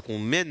MDR, c'est qu'on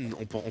mène,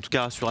 en tout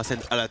cas sur la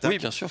scène à l'attaque. Oui,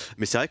 bien sûr.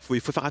 Mais c'est vrai qu'il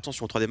faut faire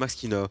attention, 3D Max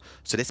qui ne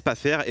se laisse pas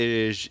faire.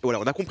 Et voilà,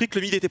 on a compris que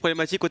le mid était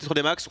problématique côté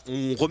 3D Max,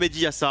 on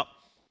remédie à ça.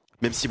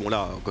 Même si, bon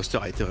là, Ghoster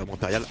a été vraiment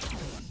impérial.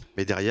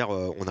 Mais derrière,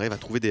 on arrive à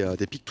trouver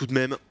des pics tout de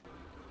même.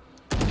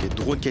 Les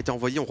drones qui a été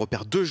envoyé, on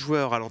repère 2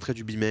 joueurs à l'entrée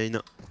du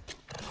B-main.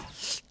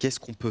 Qu'est-ce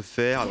qu'on peut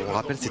faire? Alors, on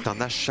rappelle, c'est un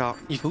achat.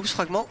 Il faut où ce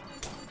fragment?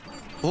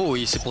 Oh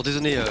oui, c'est pour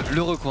dézonner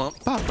le recoin.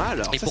 Pas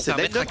mal. Alors, et pour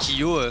permettre à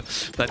Kyo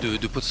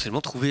de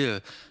potentiellement trouver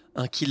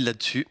un kill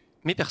là-dessus.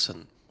 Mais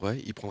personne. Ouais,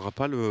 il prendra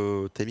pas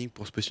le timing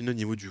pour se positionner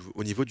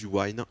au niveau du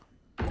wine.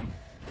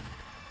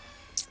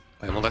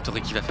 Ouais,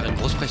 Mandatory qui va faire une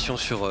grosse pression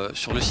sur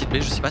le site B.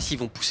 Je sais pas s'ils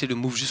vont pousser le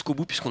move jusqu'au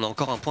bout puisqu'on a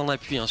encore un point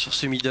d'appui hein, sur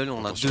ce middle.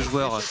 On a 2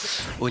 joueurs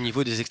au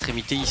niveau des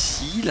extrémités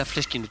ici. La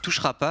flèche qui ne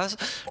touchera pas.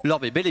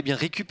 L'orbe est bel et bien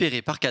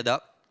récupéré par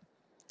Kada.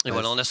 Et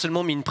voilà, on a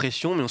seulement mis une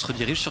pression, mais on se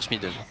redirige sur ce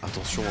middle.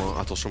 Attention,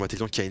 hein, attention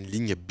Matélian qui a une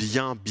ligne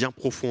bien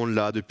profonde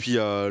là, depuis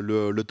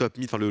le top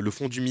mid, enfin le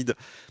fond du mid,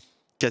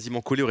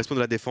 quasiment collé au respawn de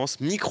la défense.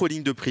 Micro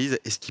ligne de prise,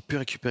 est-ce qu'il peut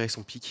récupérer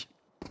son pic?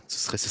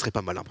 Ce serait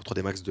pas mal hein, pour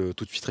 3D Max de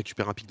tout de suite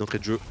récupérer un pic d'entrée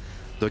de jeu.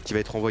 Doc qui va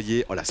être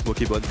envoyé, oh la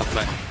smoke est bonne.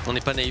 Ouais, on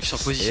n'est pas naïf sur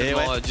le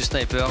positionnement du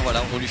sniper,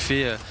 voilà, on lui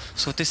fait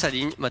sauter sa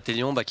ligne.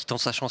 Matélian qui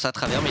tente sa chance à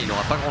travers, mais il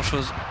n'aura pas grand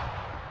chose.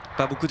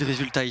 Pas beaucoup de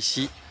résultats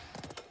ici.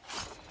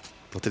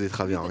 Tenter des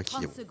travers hein, qui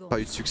n'ont pas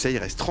eu de succès, il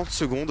reste 30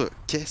 secondes.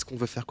 Qu'est-ce qu'on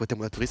veut faire côté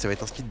Mandatory? Ça va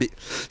être un speed B.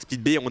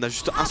 Speed B, on a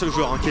juste un seul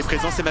joueur hein, qui est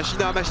présent, c'est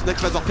Machina. Machina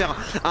qui va devoir faire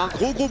un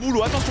gros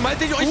boulot. Attention,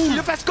 Matélian ici,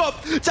 le fast scope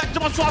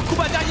directement sur un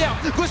Akuma derrière.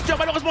 Ghoster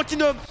malheureusement qui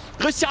ne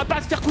réussira pas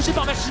à se faire coucher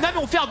par Machina, mais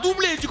on fait un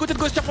doublé du côté de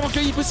Ghoster pendant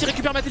qu'il peut aussi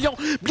récupérer Matélian.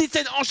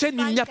 Blitzen enchaîne,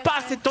 mais il n'y a pas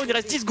assez de temps, il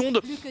reste 10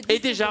 secondes. Et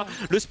déjà,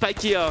 le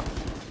spike est...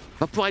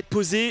 va pouvoir être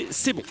posé,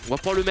 c'est bon, on va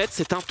pouvoir le mettre,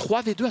 c'est un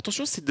 3v2,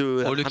 attention c'est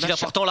de... Oh le kill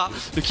important là,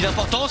 le kill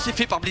important c'est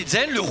fait par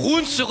Blitzen, le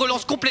round se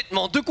relance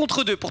complètement, 2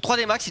 contre 2 pour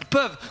 3D Max, ils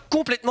peuvent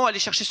complètement aller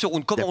chercher ce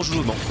round. Comment on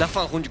joue la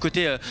fin de round du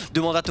côté de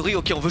Mandatory?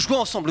 Ok, on veut jouer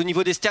ensemble au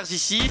niveau des stairs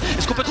ici,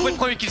 est-ce qu'on peut trouver le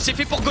premier kill? C'est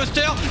fait pour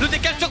Ghoster, le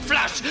décale sur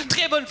Flash,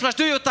 très bonne flash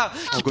de Yota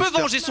qui peut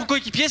venger son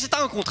coéquipier, c'est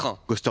un 1 contre 1.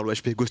 Ghoster le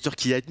HP, Ghoster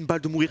qui a une balle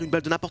de mourir, une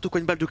balle de n'importe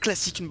quoi, une balle de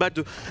classique, une balle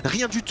de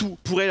rien du tout,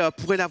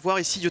 pourrait l'avoir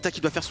ici, Yota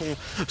qui doit faire son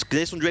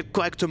duel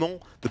correctement,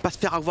 ne pas se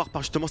faire avoir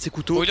par justement ses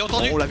couteaux. Oh,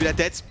 on l'a vu la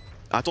tête.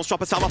 Attention à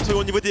pas se faire avoir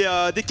au niveau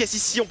des caisses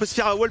ici, on peut se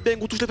faire wallbang,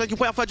 on touche le plaque une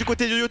première fois du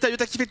côté de Yota,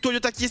 Yota qui fait le tour,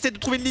 Yota qui essaie de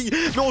trouver une ligne,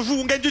 mais on joue,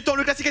 on gagne du temps,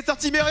 le classique est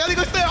sorti, mais regardez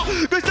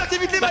Ghoster qui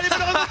évite les balles et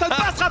malheureusement ça ne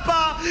passera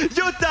pas.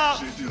 Yota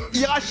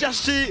ira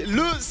chercher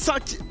le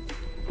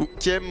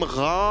 5e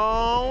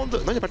round.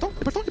 Non, il n'y a pas le temps,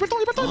 il n'y a pas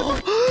le temps.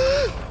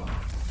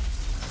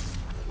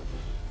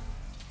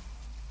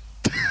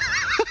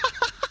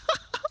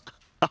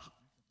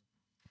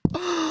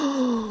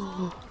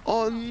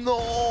 Oh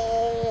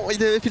non,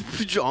 il avait fait le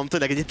plus dur. En même temps,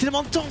 il a gagné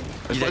tellement de temps.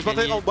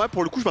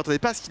 Pour le coup, je m'attendais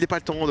pas à ce qu'il n'ait pas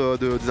le temps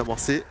de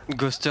désamorcer.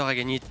 Ghoster a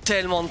gagné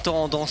tellement de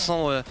temps en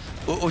dansant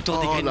autour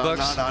des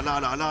greenbox.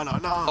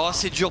 Oh,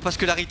 c'est dur parce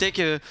que la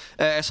retake,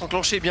 elle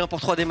s'enclenchait bien pour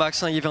 3D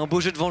Max. Hein. Il y avait un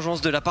beau jeu de vengeance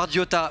de la part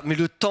d'Yota, mais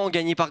le temps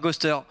gagné par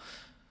Ghoster.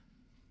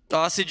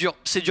 Ah, c'est dur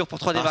pour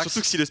 3D Max.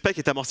 Surtout que si le spike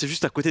était amorcé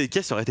juste à côté des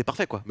caisses, ça aurait été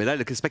parfait quoi. Mais là,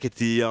 le spike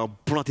était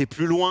pointé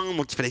plus loin,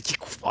 donc il fallait qu'il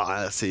couvre.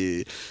 Ah,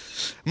 c'est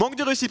manque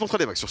de réussite pour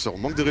 3D Max sur ce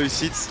round, manque de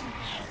réussite.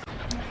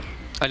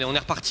 Allez, on est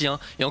reparti. Hein.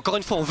 Et encore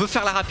une fois, on veut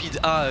faire la rapide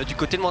du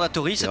côté de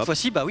Mandatory. Cette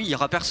fois-ci, oui, il n'y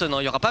aura personne.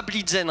 Hein. Il n'y aura pas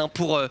Blitzen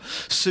pour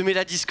semer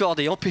la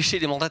discorde et empêcher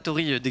les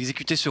Mandatory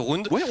d'exécuter ce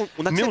round. Ouais,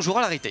 mais on jouera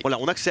la retake. Voilà,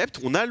 on accepte.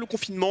 On a le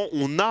confinement.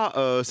 On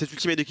a cet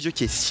ultimate de Kyo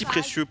qui est si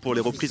précieux pour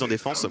les reprises en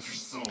défense.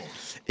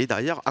 Et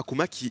derrière,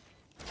 Akuma qui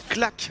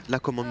claque la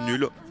commande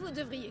nulle. Vous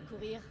devriez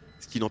courir.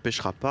 Ce qui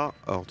n'empêchera pas,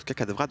 en tout cas,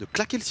 Kadavra de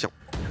claquer le sien.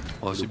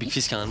 Oh, ce Big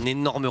Fist qui a un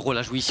énorme rôle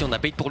à jouer ici. On a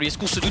bait pour lui. Est-ce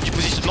qu'on se doute du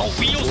positionnement?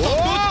 Oui, on se doute.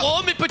 Oh,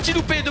 mais petit petit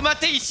loupé de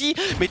Maté ici,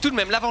 mais tout de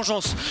même la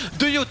vengeance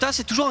de Yota,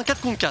 c'est toujours un 4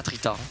 contre 4,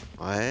 Ita.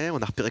 Ouais,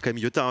 on a repéré quand même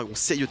Yota, hein. On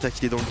sait Yota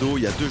qu'il est dans le dos,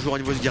 il y a 2 joueurs au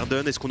niveau du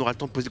Garden. Est-ce qu'on aura le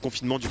temps de poser le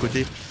confinement du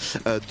côté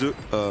de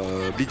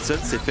Blitzen?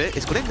 C'est fait.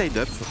 Est-ce qu'on a une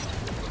line-up?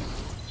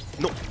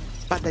 Non,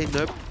 pas de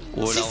line-up.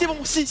 Oh, si, c'est bon,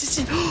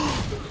 si.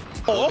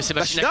 Oh, c'est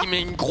Machina qui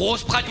met une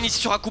grosse prime ici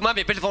sur Akuma,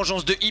 mais belle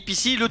vengeance de Hip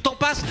ici. Le temps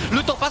passe,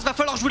 va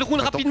falloir jouer le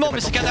round rapidement,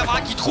 mais c'est Kadavra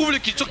qui trouve le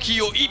kill sur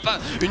Kyo. Hip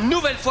une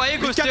nouvelle fois et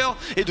Ghoster,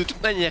 et de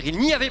toute manière il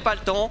n'y avait pas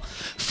le temps.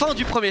 Fin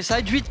du premier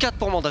side, 8-4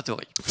 pour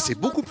Mandatory. C'est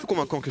beaucoup plus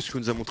convaincant que ce que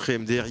nous a montré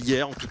MDR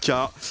hier, en tout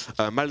cas,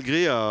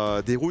 malgré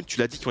des rounds, tu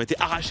l'as dit, qui ont été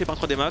arrachés par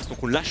 3D Max,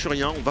 donc on lâche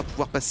rien, on va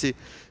pouvoir passer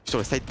sur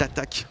le side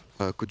d'attaque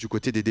du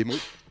côté des démons.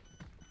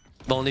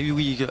 Bah on a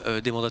eu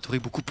des Mandatory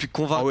beaucoup plus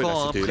convaincants.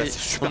 Ah ouais, là,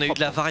 on a eu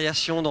de la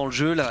variation dans le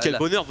jeu. Quel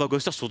bonheur va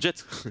Ghoster sur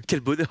Jet. Quel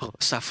bonheur.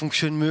 Ça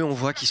fonctionne mieux, on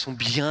voit qu'ils sont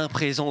bien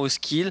présents au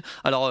skill.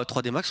 Alors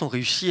 3D Max ont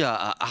réussi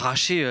à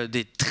arracher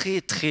des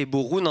très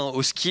beaux rounds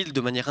au skill de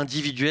manière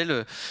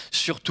individuelle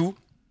surtout.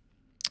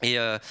 Et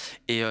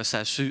ça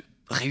a su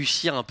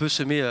réussir un peu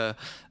semer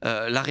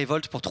la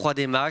révolte pour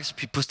 3D Max,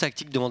 puis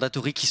post-tactique de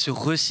Mandatory qui se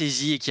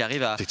ressaisit et qui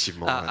arrive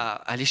à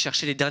aller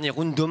chercher les derniers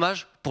rounds.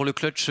 Dommage pour le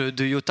clutch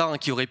de Yota hein,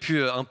 qui aurait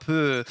pu un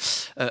peu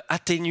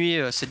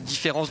atténuer cette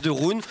différence de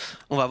rounds.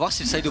 On va voir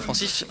si le side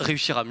offensif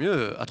réussira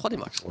mieux à 3D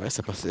Max. Ouais,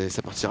 ça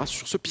partira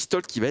sur ce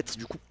pistol qui va être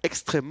du coup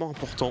extrêmement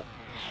important.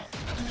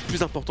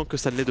 Plus important que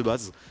ça ne l'est de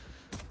base.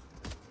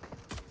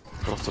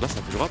 Pendant ce temps-là, ça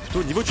bougera plutôt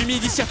au niveau du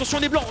mid ici. Attention,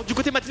 les blancs. Du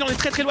côté matinal, on est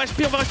très loin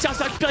HP. On va réussir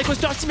à récupérer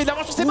Ghoster ici, mais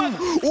d'avance sur ses bonnes.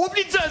 Oh,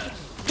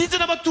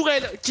 Blitzen à votre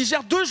tourelle qui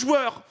gère 2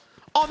 joueurs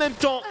en même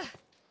temps.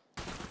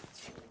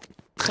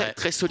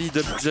 Très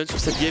solide Blitzen sur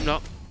cette game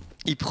là.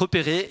 Hip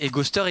repéré et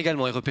Ghoster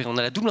également est repéré. On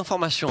a la double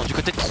information du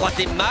côté de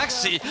 3D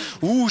Max et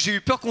j'ai eu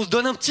peur qu'on se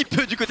donne un petit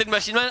peu du côté de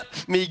Machine Man,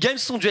 mais il gagne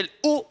son duel,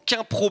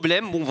 aucun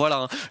problème. Bon voilà,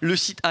 hein. Le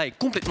site A est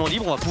complètement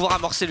libre, on va pouvoir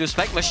amorcer le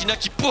spike. Machina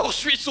qui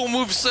poursuit son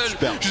move seul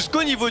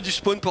jusqu'au niveau du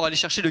spawn pour aller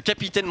chercher le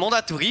capitaine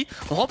Mandatory.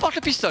 On remporte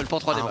le pistol pour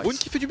 3D Max. Un round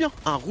qui fait du bien,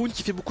 un round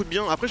qui fait beaucoup de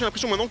bien. Après j'ai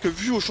l'impression maintenant que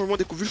vu le changement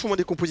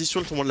des compositions,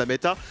 le changement de la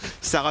méta,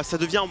 ça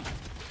devient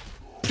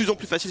plus en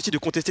plus facile aussi de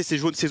contester ces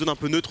zones un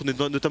peu neutres,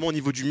 notamment au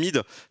niveau du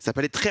mid. Ça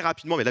peut aller très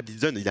rapidement, mais là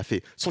Blitzen il a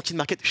fait son kill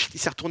market, il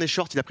s'est retourné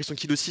short, il a pris son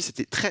kill aussi,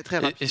 c'était très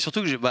rapide. Et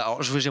surtout que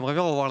j'aimerais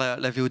bien revoir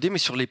la VOD, mais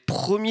sur les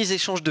premiers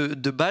échanges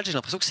de balles, j'ai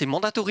l'impression que c'est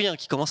Mandatory hein,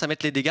 qui commence à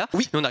mettre les dégâts,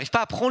 mais on n'arrive pas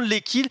à prendre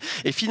les kills,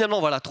 et finalement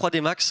voilà, 3D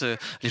Max,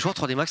 les joueurs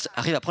 3D Max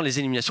arrivent à prendre les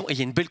éliminations, et il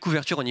y a une belle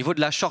couverture au niveau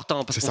de la short,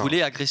 hein, parce qu'on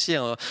voulait agresser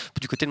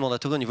du côté de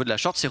Mandatory au niveau de la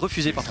short, c'est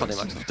refusé par 3D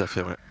Max. Tout à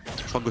fait, ouais.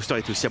 Je crois que Ghoster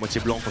était aussi à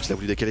moitié blanc quand il a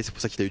voulu décaler, c'est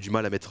pour ça qu'il a eu du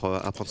mal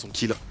à prendre son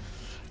kill.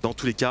 Dans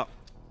tous les cas,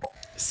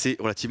 c'est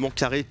relativement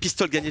carré.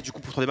 Pistol gagné du coup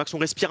pour 3D Max. On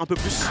respire un peu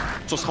plus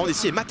sur ce round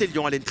ici. Et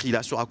Matélian à l'entry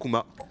là sur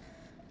Akuma.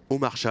 Au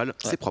Marshall,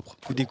 c'est propre.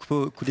 Coup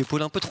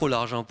d'épaule un peu trop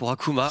large hein, pour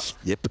Akuma.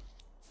 Yep.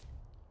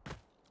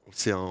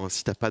 C'est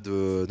si t'as pas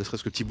ne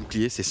serait-ce que le petit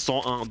bouclier, c'est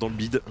 101 dans le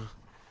bid.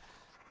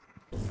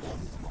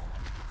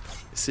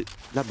 C'est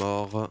la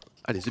mort.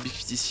 Allez, The Big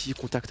Fist ici,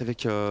 contact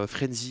avec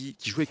Frenzy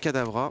qui joue avec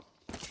Kadavra.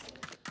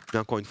 Mais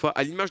encore une fois,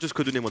 à l'image de ce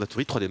que donnait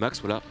Mandatory, 3D Max,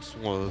 voilà,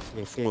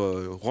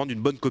 font rendre une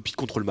bonne copie de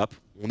contrôle map.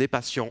 On est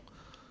patient.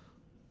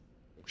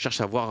 On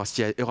cherche à voir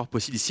s'il y a erreur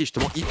possible ici. Et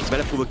justement, Hip va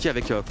la provoquer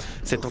avec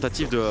cette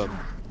tentative de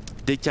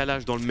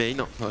décalage dans le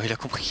main. Ouais, il a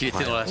compris qu'il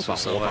était dans la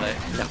source. Voilà,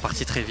 il est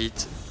reparti très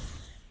vite.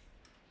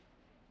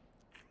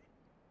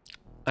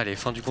 Allez,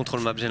 fin du contrôle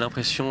map, j'ai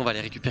l'impression. On va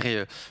aller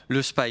récupérer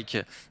le spike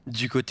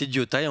du côté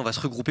d'Yota et on va se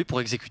regrouper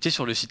pour exécuter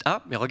sur le site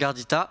A. Mais regarde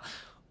Ita.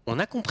 On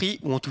a compris,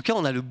 ou en tout cas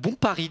on a le bon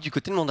pari du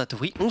côté de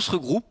Mandatory, on se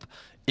regroupe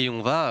et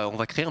on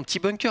va créer un petit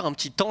bunker, un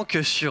petit tank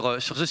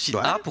sur ce site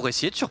A pour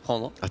essayer de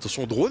surprendre.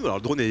 Attention au drone, alors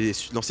le drone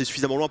est lancé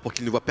suffisamment loin pour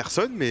qu'il ne voit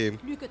personne, mais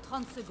plus que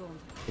 30 secondes.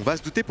 On va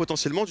se douter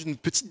potentiellement d'une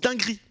petite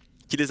dinguerie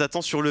qui les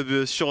attend sur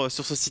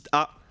ce site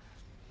A.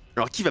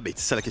 Alors qui va bait,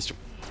 c'est ça la question.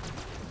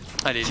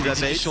 Allez,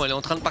 l'exécution elle est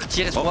en train de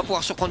partir, est-ce qu'on va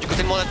pouvoir surprendre du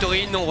côté de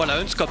Mandatory? Non, voilà,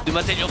 un scope de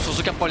Matélian sans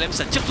aucun problème,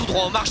 ça tire tout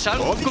droit en Marshall,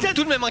 comme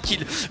tout de même un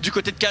kill du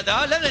côté de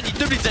Kada, la nanique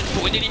de Blitzen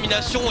pour une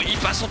élimination, il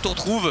passe, on te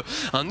retrouve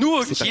un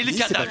nouveau kill,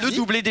 Kada le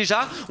doublé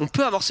déjà, on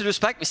peut amorcer le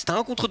spike, mais c'est un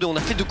 1 contre 2, on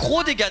a fait de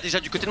gros dégâts déjà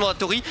du côté de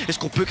Mandatory, est-ce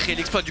qu'on peut créer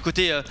l'exploit du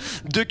côté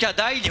de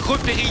Kada? Il est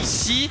repéré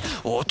ici,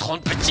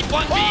 30 petits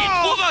points de vie,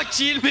 il trouve un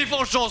kill, mais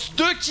vengeance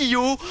de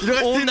Kyo,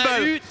 on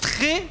a eu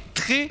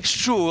très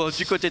chaud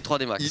du côté de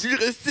 3D Max. Il lui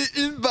restait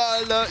une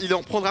balle, il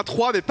en prendra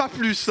 3 mais pas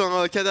plus,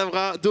 hein.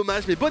 Kadavra,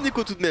 dommage, mais bon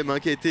écho tout de même hein,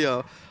 qui a été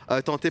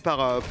tenté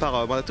par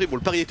Mandatory. Bon,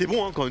 le pari était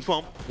bon, hein, encore une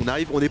fois,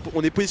 hein.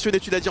 On est positionné,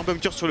 tu l'as dit, en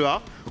bunker sur le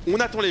A, on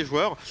attend les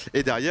joueurs,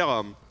 et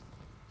derrière,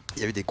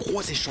 il y a eu des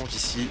gros échanges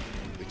ici,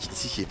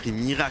 qui est pris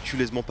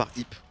miraculeusement par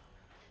Hip,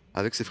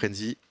 avec ses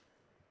Frenzy.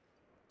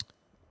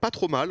 Pas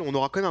trop mal, on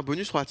aura quand même un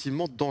bonus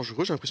relativement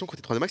dangereux, j'ai l'impression que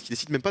côté 3D Max qui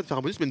décide même pas de faire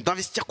un bonus, mais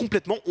d'investir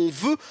complètement, on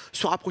veut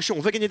se rapprocher,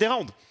 on veut gagner des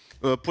rounds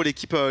pour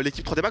l'équipe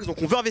 3D Max,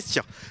 donc on veut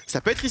investir. Ça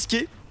peut être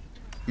risqué,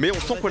 mais on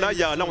sent que là,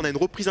 on a une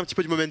reprise un petit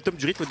peu du momentum,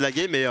 du rythme de la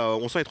game, et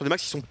on sent les 3D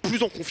Max qui sont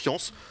plus en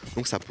confiance,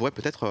 donc ça pourrait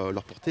peut-être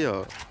leur porter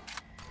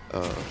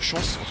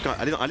chance, en tout cas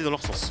aller dans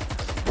leur sens.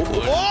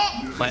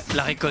 Ouais,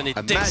 la recon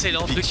est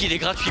excellente, le kill est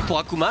gratuit pour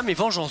Akuma, mais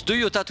vengeance de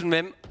Yota tout de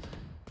même.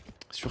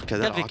 Sur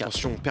Kadar,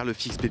 attention, on perd le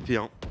fixe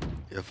BP1.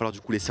 Il va falloir du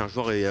coup laisser un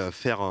joueur et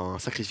faire un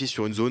sacrifice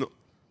sur une zone.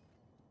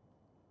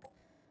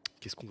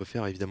 Qu'est-ce qu'on peut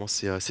faire? Évidemment,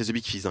 c'est The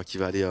Big Fizz qui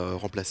va aller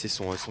remplacer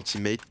son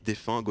teammate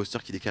défunt, Ghoster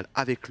qui décale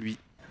avec lui.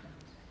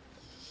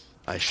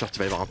 Ah, short, il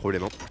va y avoir un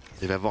problème.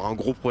 Il va y avoir un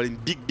gros problème,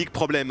 big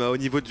problème au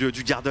niveau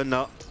du garden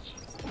là.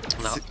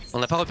 On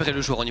n'a pas repéré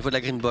le joueur au niveau de la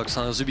green box.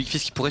 The Big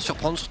Fizz qui pourrait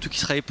surprendre, surtout qu'il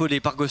sera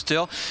épaulé par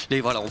Ghoster. Et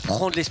voilà, on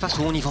prend de l'espace,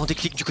 on y va en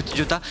déclic du côté de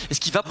Yota. Est-ce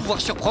qu'il va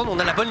pouvoir surprendre? On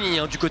a la bonne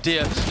ligne du côté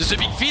de The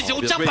Big Fizz et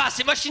on tient pas.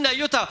 C'est Machina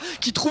Yota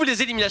qui trouve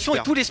les éliminations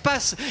et tout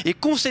l'espace est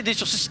concédé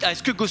sur ce site.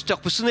 Est-ce que Ghoster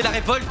peut sonner la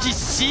révolte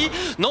ici?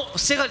 Non,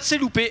 c'est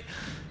loupé.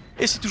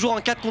 Et c'est toujours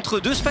un 4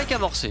 contre 2, Spike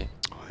amorcé.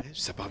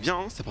 Ça part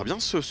bien,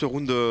 ce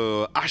round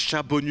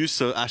achat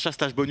bonus,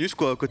 achat/bonus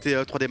quoi, côté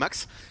 3D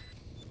Max.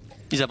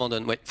 Ils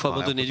abandonnent, ouais. Faut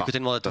abandonner du côté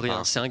de Mandatory,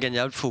 c'est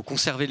ingagnable. Faut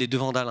conserver les deux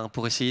vandales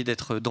pour essayer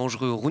d'être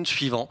dangereux au round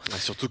suivant. Ouais,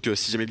 surtout que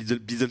si jamais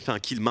Blizzard fait un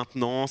kill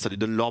maintenant, ça lui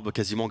donne l'orbe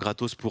quasiment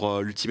gratos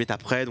pour l'ultimate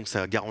après, donc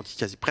ça garantit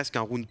presque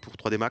un round pour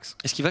 3D Max.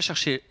 Est-ce qu'il va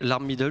chercher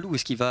l'arme middle ou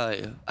est-ce qu'il va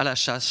à la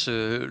chasse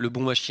le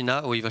bon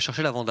Machina? Oui, il va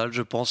chercher la vandale,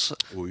 je pense.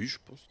 Oui, je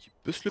pense qu'il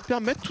peut se le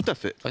permettre, tout à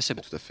fait. Ouais, c'est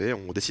bon. Tout à fait,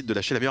 on décide de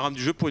lâcher la meilleure arme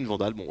du jeu pour une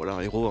vandale. Bon voilà,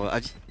 héros,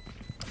 avis.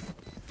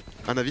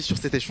 Un avis sur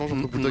cet échange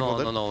entre Bulldog et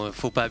vandale? Non,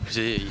 faut pas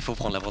abuser, il faut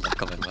prendre la vandale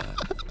quand même.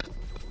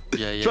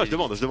 Je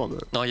demande.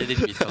 Non, il y a des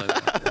limites quand même.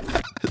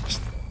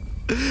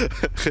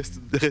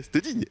 reste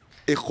digne,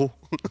 héros.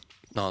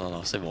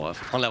 Non, c'est bon,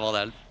 faut prendre la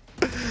vandale.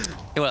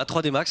 Et voilà,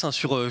 3D Max,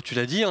 tu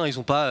l'as dit, ils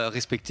n'ont pas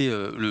respecté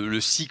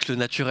le cycle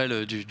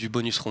naturel du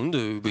bonus round.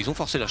 Ils ont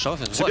forcé l'achat,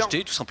 ils ont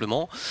acheté tout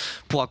simplement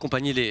pour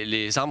accompagner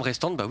les armes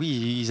restantes. Bah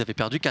oui, ils avaient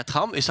perdu 4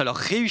 armes et ça leur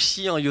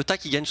réussit. Yota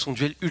qui gagne son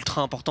duel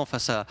ultra important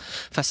face à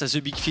The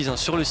Big Fizz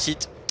sur le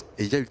site.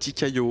 Et il y a Ulti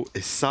Kaio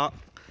et ça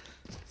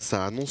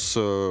annonce...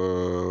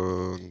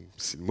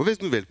 c'est une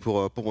mauvaise nouvelle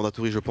pour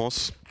Mandatory, je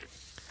pense.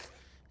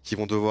 Qui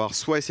vont devoir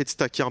soit essayer de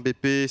stacker un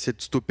BP, essayer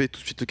de stopper tout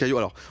de suite le Kaio.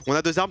 Alors, on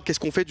a deux armes, qu'est-ce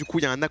qu'on fait? Du coup,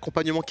 il y a un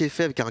accompagnement qui est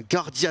fait avec un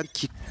Guardian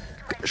qui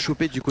est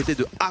chopé du côté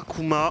de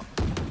Akuma.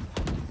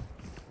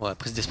 Ouais,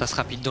 prise d'espace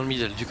rapide dans le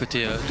middle du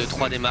côté de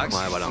 3D Max.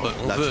 Ouais, voilà.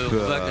 On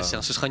veut agresser.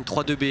 Ce sera une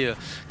 3-2B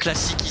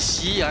classique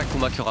ici.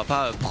 Akuma qui n'aura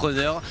pas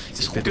preneur.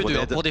 Ils seront que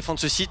deux pour défendre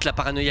ce site. La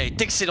paranoïa est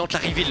excellente. La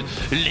reveal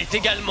l'est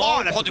également.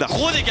 On prend de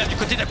gros dégâts du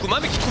côté d'Akuma,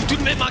 mais qui trouve tout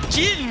de même un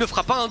kill. Il ne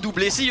fera pas un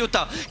doublé. C'est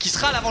Yota qui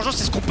sera à la vengeance.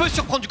 C'est ce qu'on peut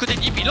surprendre du côté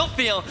de Yip. Il en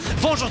fait un.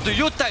 Vengeance de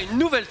Yota une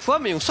nouvelle fois,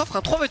 mais on s'offre un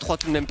 3v3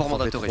 tout de même pour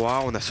Mandatory.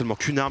 On a seulement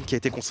qu'une arme qui a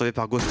été conservée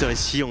par Ghoster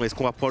ici. Est-ce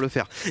qu'on va pouvoir le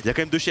faire? Il y a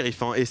quand même deux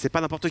shérifs, et c'est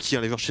pas n'importe qui,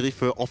 les joueurs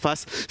shérifs en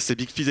face. C'est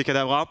Big Fizz et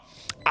Kadabra.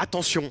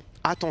 Attention,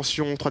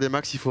 3D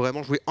Max, il faut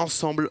vraiment jouer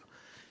ensemble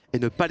et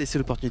ne pas laisser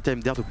l'opportunité à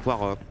MDR de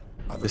pouvoir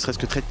ne serait-ce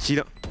que trade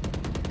kill.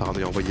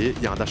 Paranoïa envoyé,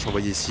 il y a un dash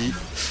envoyé ici.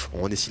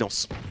 On est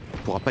silence. On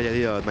ne pourra pas y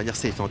aller de manière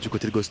safe du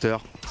côté de Ghoster.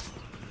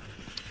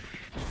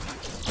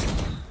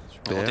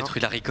 Super. On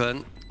détruit la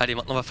recon. Allez,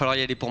 maintenant va falloir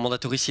y aller pour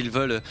Mandatory s'ils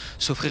veulent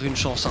s'offrir une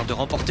chance de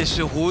remporter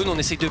ce round. On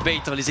essaye de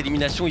bait les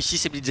éliminations. Ici,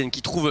 c'est Blitzen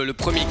qui trouve le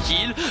premier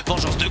kill.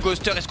 Vengeance de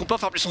Ghoster. Est-ce qu'on peut en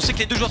faire plus? On sait que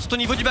les deux joueurs sont au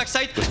niveau du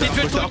backside. Les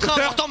duels sont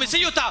ultra importants, mais c'est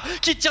Yota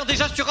qui tient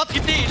déjà sur un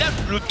triplé. Et là,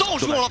 le temps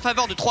joue en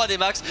faveur de 3D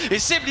Max. Et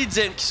c'est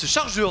Blitzen qui se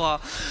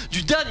chargera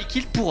du dernier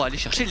kill pour aller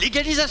chercher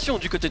l'égalisation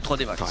du côté de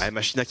 3D Max. Ouais,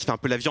 Machina qui fait un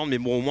peu la viande, mais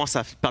bon, au moins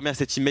ça permet à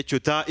ses teammates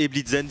Yota et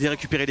Blitzen de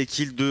récupérer les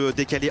kills, de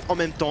décaler en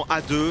même temps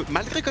à 2.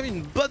 Malgré quand même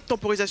une bonne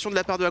temporisation de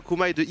la part de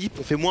Akuma et de Hip,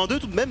 on fait -2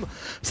 tout de même.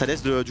 Ça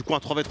laisse du coup un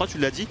 3v3, tu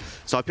l'as dit,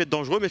 ça aurait pu être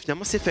dangereux, mais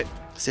finalement c'est fait.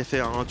 C'est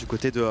fait du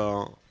côté de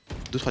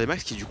 3D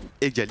Max qui du coup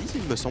égalise,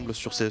 il me semble,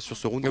 sur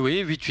ce round.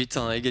 Oui,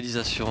 8-8,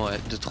 égalisation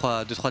de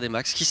 3D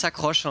Max qui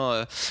s'accroche.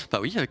 Bah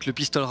oui, avec le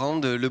pistol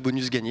round, le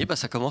bonus gagné,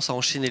 ça commence à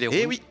enchaîner les rounds.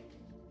 Et oui,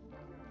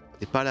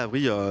 et pas à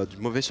l'abri d'une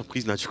mauvaise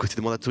surprise là, du côté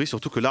de Mandatory,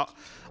 surtout que là,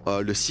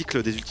 le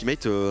cycle des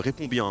ultimates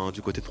répond bien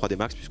du côté de 3D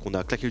Max, puisqu'on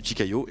a claqué le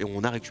Chikayo et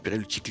on a récupéré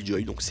le cycle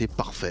du donc c'est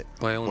parfait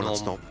pour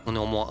l'instant. On est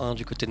en -1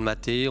 du côté de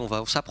Maté,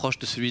 on s'approche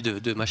de celui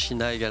de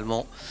Machina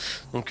également,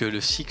 donc le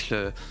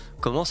cycle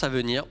commence à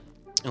venir.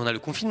 Et on a le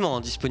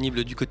confinement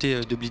disponible du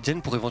côté de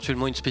Blitzen pour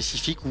éventuellement une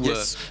spécifique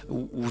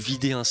ou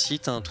vider un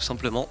site tout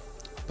simplement.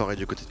 Pareil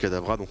du côté de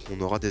Kadabra, donc on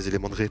aura des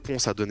éléments de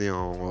réponse à donner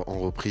en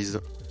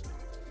reprise.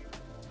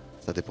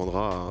 Ça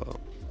dépendra.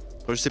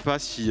 Je sais pas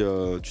si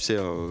tu sais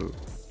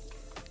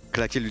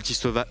claquer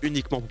l'ulti-sova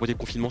uniquement pour protéger le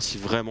confinement, si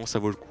vraiment ça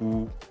vaut le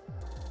coup.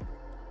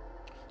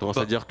 Tendance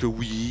à dire que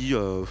oui.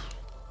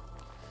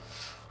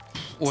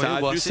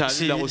 Ouais,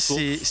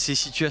 c'est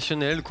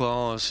situationnel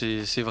quoi.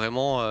 C'est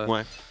vraiment.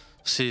 Ouais.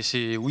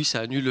 Oui, ça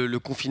annule le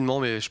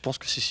confinement, mais je pense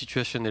que c'est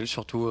situationnel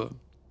surtout.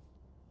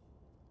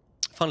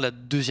 Fin de la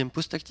deuxième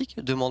pause tactique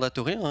de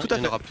Mandatory, il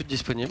n'y en aura plus de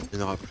disponible. Il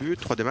n'y en aura plus.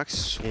 3D Max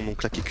sont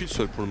claqué qu'une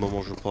seule pour le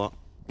moment, je crois.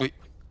 Oui.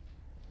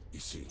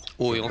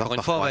 Oh, et encore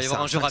une fois, il va y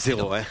avoir un jeu rapide.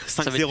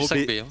 5-0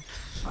 B.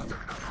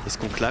 Est-ce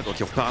qu'on claque? Ok,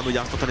 on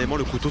paranoïa instantanément.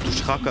 Le couteau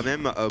touchera quand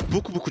même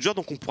beaucoup de joueurs,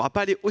 donc on ne pourra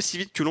pas aller aussi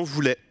vite que l'on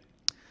voulait.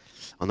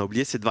 On a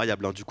oublié cette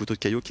variable du couteau de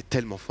Kaio qui est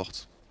tellement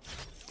forte.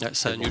 Ouais,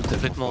 ça annule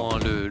complètement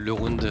le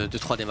round de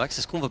 3D Max.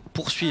 Est-ce qu'on va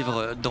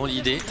poursuivre dans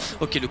l'idée?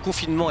 Ok, le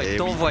confinement est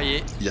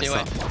envoyé. Il y a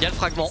ça. Il y a le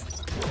fragment.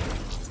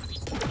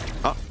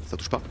 Ah, ça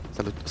touche pas.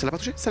 Ça l'a pas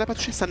touché. Ça l'a pas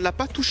touché. Ça ne l'a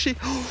pas touché.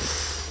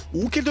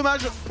 Ouh, quel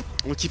dommage.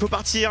 Donc il faut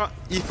partir.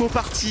 Il faut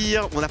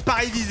partir. On n'a pas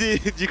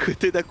révisé du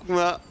côté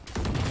d'Akuma.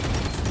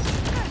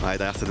 Ouais,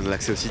 derrière ça donne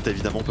l'accès aussi,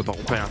 évidemment on peut pas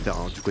rien faire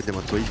hein. Du côté de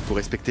Mantoy, il faut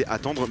respecter,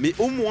 attendre, mais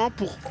au moins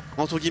pour,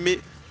 entre guillemets,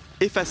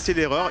 effacer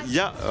l'erreur, il y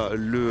a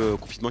le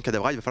confinement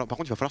Cadavra, par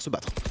contre il va falloir se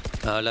battre.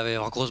 Là il va y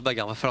avoir grosse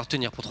bagarre, il va falloir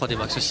tenir pour 3D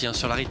Max aussi hein,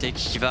 sur la retake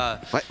qui va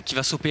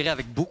s'opérer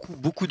avec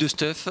beaucoup de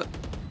stuff.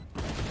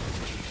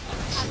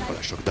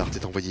 Voilà, Shock Dart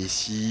est envoyé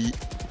ici.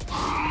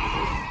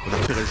 On a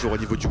repéré le jour au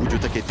niveau du bout du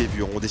Yota qui a été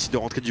vu. On décide de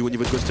rentrer du haut au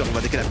niveau de Ghoster. On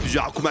va décaler à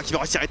plusieurs. Akuma qui va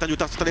réussir à éteindre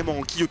Yota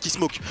instantanément. Kiyo qui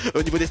smoke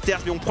au niveau des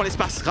stairs. Mais on prend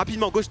l'espace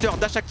rapidement. Ghoster,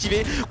 dash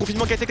activé.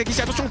 Confinement qui a été claqué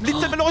ici. Attention,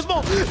 Blitzen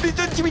malheureusement.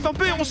 Blitzen qui whiff un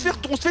peu et on se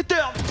fait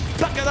turn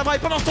par Kadavra. Et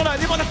pendant ce temps-là,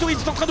 les mandatories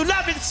sont en train de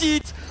laver le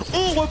site.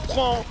 On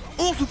reprend,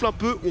 on souffle un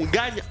peu. On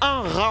gagne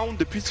un round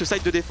depuis ce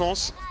side de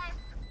défense.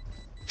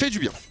 Fait du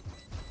bien.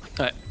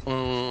 Ouais,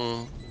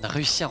 on a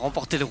réussi à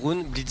remporter le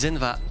round. Blitzen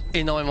va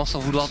énormément s'en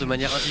vouloir de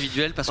manière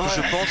individuelle parce que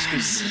je pense que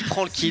s'il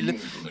prend le kill,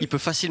 il peut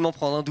facilement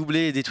prendre un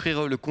doublé et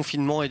détruire le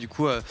confinement et du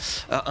coup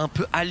un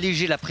peu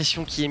alléger la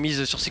pression qui est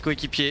mise sur ses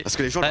coéquipiers. Parce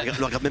que les gens ne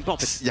le regardent même pas en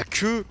fait. Il n'y a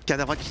que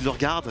Kadavra qui le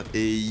regarde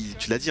et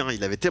tu l'as dit, hein,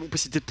 il avait tellement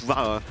possibilité de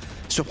pouvoir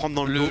surprendre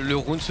dans le dos. Le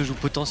round se joue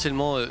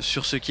potentiellement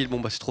sur ce kill. Bon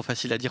bah c'est trop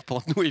facile à dire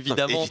pour nous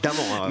évidemment.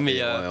 Évidemment, hein,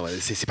 mais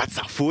c'est pas de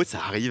sa faute, ça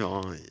arrive.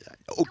 Hein.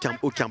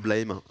 Aucun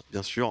blame,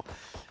 bien sûr.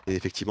 Et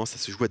effectivement, ça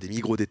se joue à des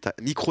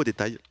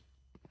micro-détails.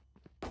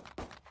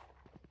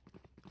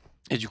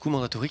 Et du coup,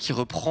 Mandatory qui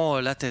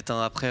reprend la tête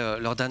hein, après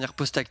leur dernière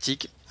pause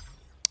tactique.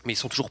 Mais ils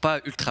sont toujours pas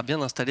ultra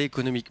bien installés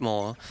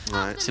économiquement. Hein.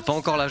 Ouais. C'est pas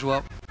encore la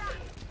joie.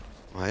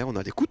 Ouais, on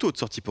a des couteaux de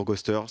sortie pour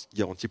Ghoster, ce qui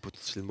garantit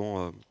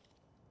potentiellement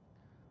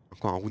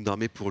encore un round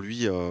d'armée pour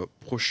lui au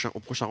prochain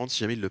round si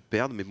jamais ils le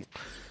perdent. Mais bon,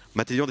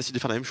 Matélion décide de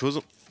faire la même chose.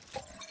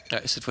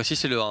 Ouais, cette fois-ci,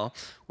 c'est le 1. Hein.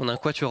 On a un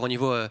quatuor au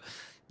niveau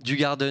du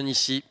Garden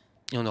ici.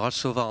 Et on aura le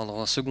Sauvard dans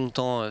un second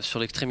temps sur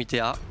l'extrémité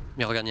A.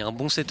 Mais regarde, il y a un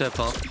bon setup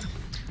hein,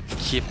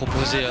 qui est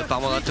proposé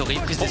par Mandatory.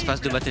 Prise d'espace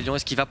de Matélion.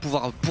 Est-ce qu'il va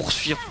pouvoir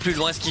poursuivre plus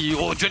loin? Est-ce qu'il...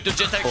 Oh, duel de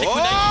jet avec les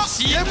kunai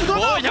ici. Il n'y a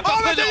pas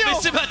de preneur, mais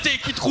c'est Maté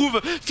qui trouve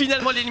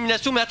finalement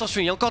l'élimination. Mais attention,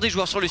 il y a encore des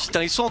joueurs sur le site.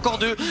 Hein. Ils sont encore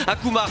deux.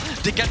 Akuma,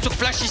 décale sur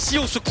flash ici.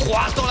 On se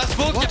croise dans la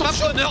smoke. Il n'y a pas de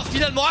preneur.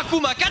 Finalement,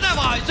 Akuma,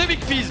 Kadavra et The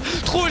Big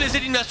Fizz trouvent les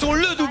éliminations.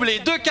 Le doublé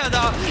de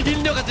Kada.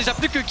 Il ne reste déjà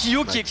plus que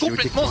Kiyo qui est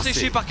complètement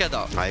séché par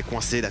Kada. Ouais,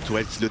 coincé. La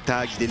tourelle qui le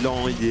tag. Il est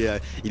lent.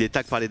 Il est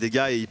tag par les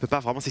dégâts et il peut pas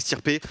vraiment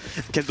s'extirper.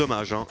 Quel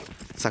dommage. Hein.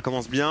 Ça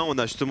commence bien. On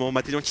a justement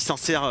Matélion qui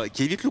s'insère,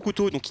 qui évite le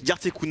couteau, donc qui garde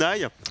ses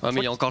kunai. Ouais,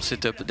 mais il y a encore le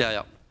setup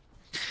derrière.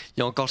 Il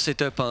y a encore le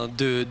setup hein,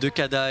 de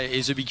Kada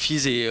et The Big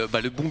Fizz et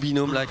le bon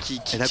binôme là qui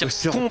tire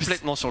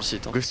complètement sur le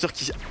site. Hein. Ghoster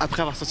qui,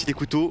 après avoir sorti des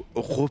couteaux,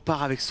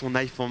 repart avec son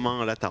knife en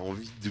main. Là, t'as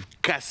envie de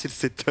casser le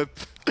setup.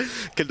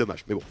 Quel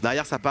dommage. Mais bon,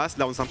 derrière ça passe.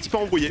 Là, on s'est un petit peu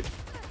embrouillé.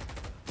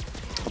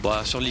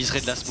 Bah, sur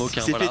l'israie de la smoke.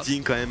 Hein, c'est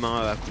feeding quand même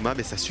hein, Akuma,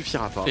 mais ça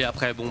suffira pas. Et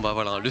après, bon bah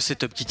voilà, le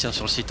setup qui tient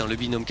sur le site, hein, le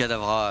binôme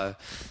Kadavra,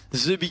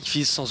 The Big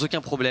Fizz sans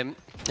aucun problème.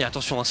 Et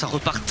attention, hein, ça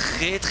repart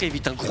très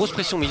vite. Hein, grosse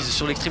pression mise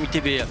sur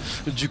l'extrémité B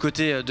du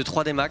côté de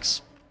 3D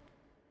Max.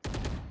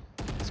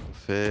 Qu'est-ce qu'on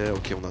fait?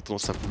 Ok, on a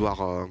tendance à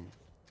vouloir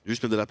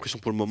juste mettre de la pression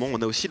pour le moment.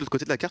 On a aussi de l'autre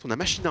côté de la carte, on a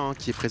Machina hein,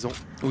 qui est présent.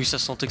 Oui, ça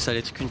se sentait que ça allait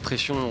être qu'une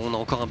pression. On a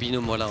encore un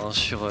binôme voilà, hein,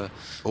 sur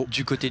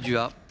du côté du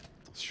A.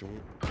 Attention.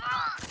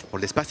 On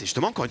l'espace et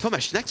justement encore une fois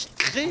Machina qui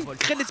crée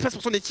de l'espace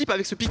pour son équipe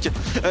avec ce pic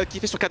qui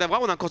fait sur Kadavra.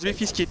 On a encore The Big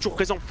Fizz qui est toujours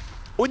présent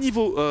au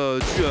niveau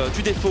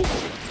du défaut.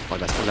 Oh, il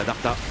va se prendre la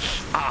Darta.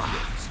 Ah,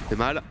 c'est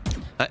mal.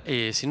 Ah,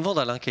 et c'est une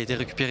Vandale hein, qui a été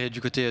récupérée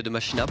du côté de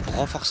Machina pour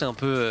renforcer un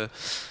peu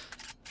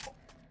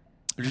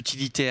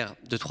l'utilitaire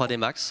de 3D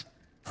Max.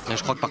 Et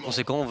je crois que par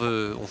conséquent on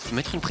veut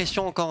mettre une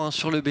pression encore hein,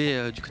 sur le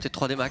B du côté de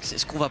 3D Max.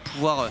 Est-ce qu'on va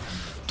pouvoir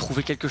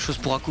trouver quelque chose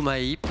pour Akuma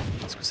et Hip?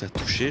 Est-ce que ça a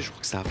touché? Je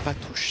crois que ça n'a pas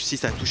touché. Si,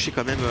 ça a touché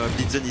quand même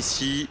Blitzen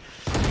ici.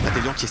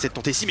 Matélion qui essaie de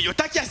tenter ici, mais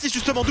Yota qui assiste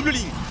justement, double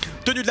ligne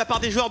tenue de la part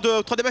des joueurs de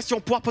 3D Max qui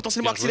vont pouvoir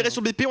potentiellement accélérer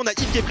sur BP. On a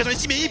Hip qui est présent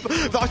ici, mais Hip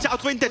va réussir à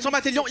trouver une tête sur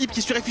Matélion. Hip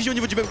qui se réfugie au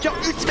niveau du bunker.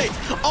 Ultimate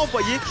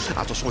envoyé.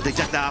 Attention au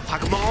dégât d'un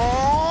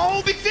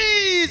fragment. Big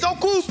Fizz en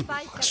coupe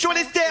sur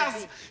les stairs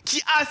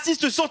qui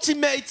assiste son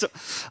teammate.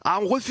 Ah,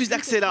 on refuse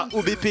l'accès là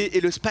au BP et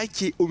le Spike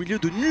qui est au milieu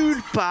de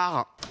nulle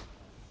part.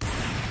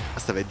 Ah,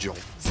 ça va être dur.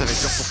 Ça va être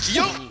dur pour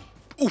Kiyo.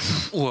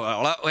 Ouf,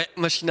 alors là, ouais,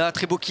 Machina,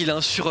 très beau kill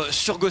hein,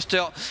 sur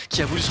Ghoster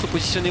qui a voulu se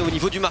repositionner au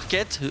niveau du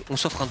market. On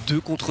s'offre un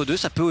 2 contre 2,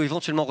 ça peut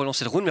éventuellement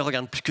relancer le round, mais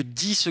regarde, plus que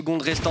 10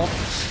 secondes restantes.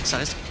 Ça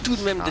reste tout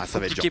de même d'être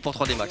compliqué pour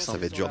 3D Max. Hein. Ça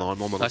va être dur,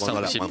 normalement,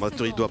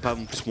 Mandatory ne doit pas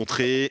non plus se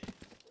montrer.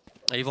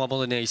 Et ils vont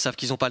abandonner, ils savent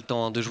qu'ils n'ont pas le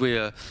temps hein, de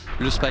jouer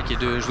le spike et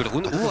de jouer le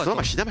round. Attends,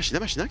 Machina,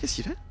 qu'est-ce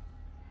qu'il fait?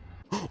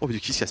 Oh,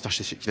 Big Fizz qui va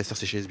se faire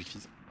sécher, Big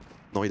Fizz.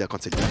 Non, il a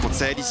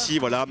cancel ici,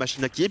 voilà,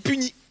 Machina qui est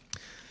puni.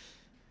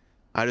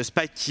 Ah, le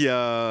Spike qui,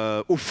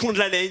 au fond de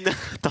la lane,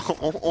 t'as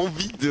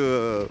envie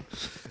de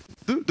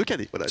de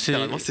cadet. Voilà, c'est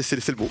le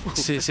mot.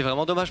 C'est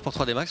vraiment dommage pour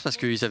 3D Max parce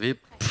qu'ils avaient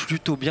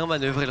plutôt bien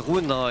manœuvré le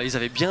round. Hein. Ils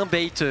avaient bien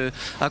bait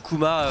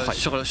Akuma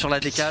sur la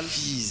décale.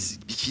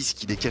 Big Fizz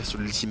qui décale sur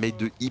l'ultimate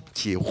de Hip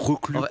qui est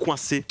reclus,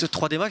 coincé.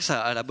 3D Max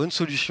a la bonne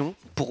solution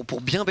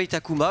pour bien bait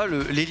Akuma,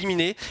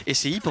 l'éliminer. Et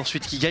c'est Hip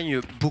ensuite qui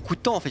gagne beaucoup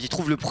de temps. En fait, il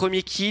trouve le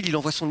premier kill, il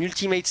envoie son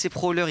ultimate, ses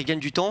prowlers, il gagne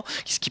du temps.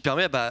 Ce qui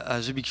permet à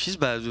The Big Fizz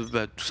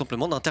tout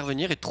simplement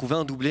d'intervenir et de trouver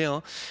un doublé.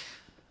 Hein.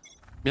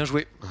 Bien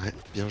joué. Ouais,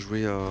 bien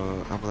joué à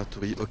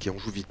Mandatory. Ok, on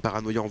joue vite.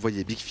 Paranoïa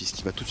envoyé. Big Fizz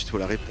qui va tout de suite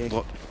la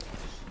répondre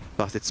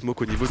par cette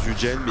smoke au niveau du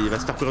gen, mais il va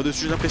se faire courir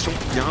dessus, j'ai l'impression.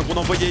 Il y a un drone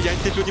envoyé, il y a une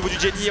TP au niveau du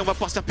Jenny. On va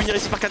pouvoir se faire punir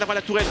ici par Kadavra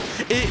la tourelle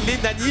et les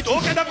nanites. Oh,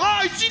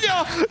 Kadavra, ici il y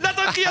a la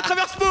dinguerie à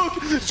travers smoke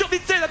sur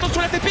Vincent.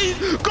 Attention la TP.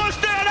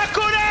 Coaster, la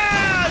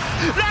collade.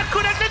 La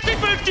collade, le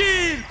triple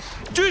kill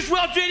du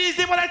joueur dueliste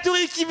des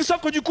Mandatory qui vous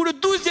s'offre du coup le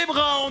 12e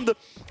round.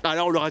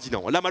 Alors on leur a dit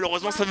non, là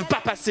malheureusement ça ne veut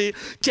pas passer.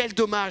 Quel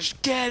dommage,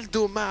 quel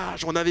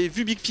dommage. On avait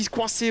vu Big Fizz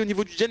coincé au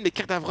niveau du gen, mais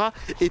Kadavra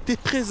était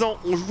présent.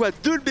 On joue à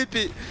 2 le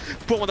BP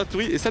pour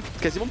Mandatory et ça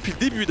quasiment depuis le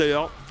début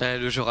d'ailleurs.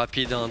 Le jeu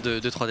rapide hein, de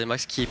 3D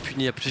Max qui est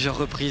puni à plusieurs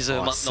reprises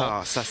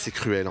maintenant. Ça c'est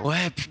cruel. Hein.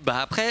 Ouais,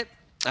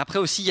 après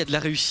aussi il y a de la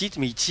réussite,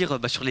 mais il tire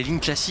sur les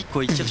lignes classiques,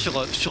 quoi. Il tire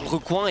sur le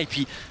recoin et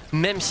puis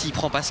même s'il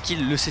prend pas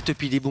skill, le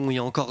setup il est bon. Il y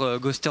a encore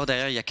Ghoster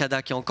derrière, il y a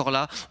Kada qui est encore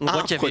là. On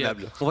voit qu'il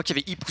y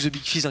avait Hip ou The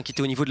Big Fizz hein, qui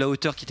était au niveau de la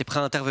hauteur, qui était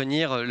prêt à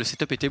intervenir. Le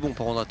setup était bon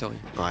pour Mandatory.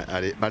 Ouais,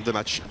 allez, balle de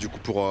match du coup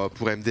pour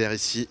MDR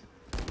ici.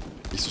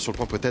 Ils sont sur le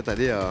point peut-être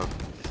d'aller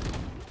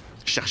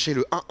chercher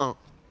le 1-1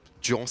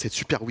 durant cette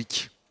super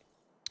week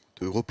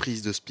de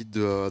reprise de speed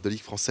de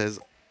Ligue française.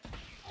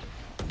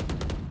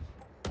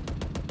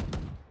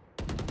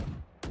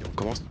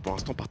 On commence pour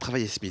l'instant par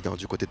travailler ce mid hein,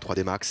 du côté de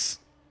 3D Max.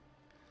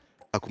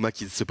 Akuma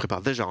qui se prépare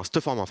déjà un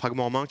stuff en main, un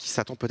fragment en main, qui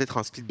s'attend peut-être à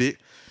un split B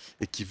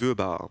et qui veut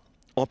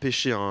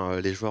empêcher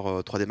hein, les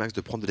joueurs 3D Max de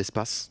prendre de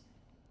l'espace.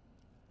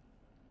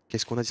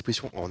 Qu'est-ce qu'on a à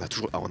disposition? On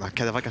a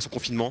Kadavra qui a son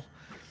confinement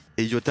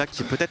et Yota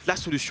qui est peut-être la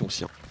solution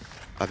aussi, hein,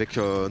 avec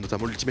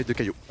notamment l'ultimate de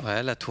Caillou.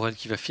 Ouais, la tourelle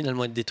qui va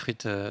finalement être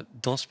détruite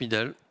dans ce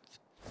middle.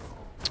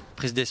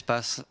 Prise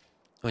d'espace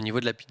au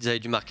niveau de la pizza et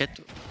du market.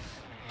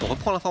 On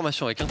reprend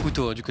l'information avec un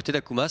couteau du côté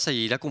d'Akuma. Ça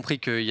y est, il a compris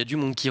qu'il y a du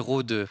monde qui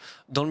rôde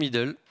dans le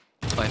middle.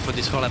 Ouais, il faut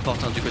détruire la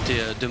porte hein, du côté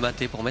de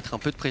Maté pour mettre un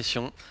peu de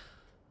pression.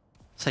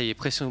 Ça y est,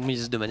 pression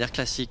mise de manière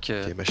classique.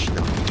 Okay,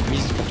 Machina.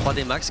 Mise pour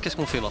 3D Max. Qu'est-ce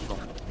qu'on fait maintenant?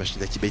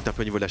 Machina qui bait un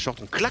peu au niveau de la short.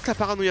 On claque la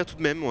paranoïa tout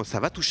de même.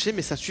 Ça va toucher,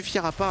 mais ça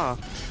suffira pas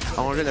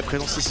à enlever la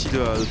présence ici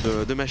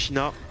de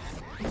Machina.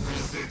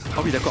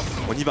 Ah oui d'accord,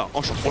 on y va,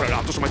 en short. Oh là là,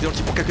 attention Maté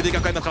qui prend quelques dégâts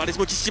quand même à travers les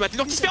smokes ici. Maté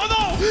qui se fait, oh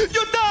non,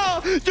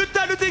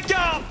 Yota le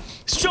dégât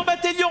sur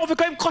Matélion. On veut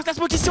quand même cross la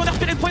smoke ici. On a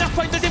repéré une première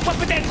fois, une deuxième fois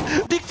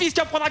peut-être. Big Fizz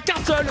qui en prendra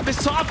qu'un seul, mais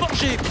sera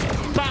forgé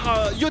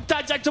par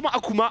Yota directement.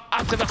 Akuma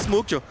à travers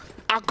smoke.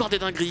 Encore des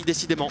dingueries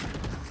décidément.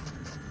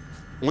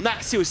 On a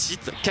accès au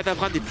site,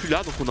 Kadavra n'est plus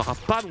là donc on n'aura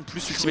pas non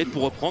plus ultimate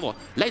pour reprendre.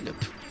 Line-up.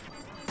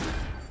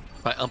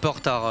 Ouais, un peu en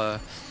retard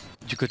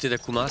du côté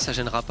d'Akuma, ça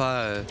gênera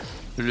pas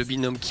le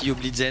binôme Kyo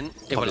Blitzen.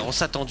 Et voilà, on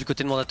s'attend du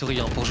côté de Mandatory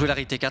hein, pour jouer la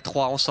retake à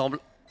 3 ensemble.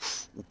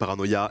 Ou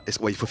Paranoïa,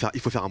 ouais, il faut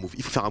faire un move.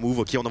 Il faut faire un move,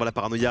 ok, on envoie la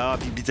Paranoïa.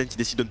 Blitzen qui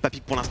décide de ne pas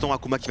pique pour l'instant.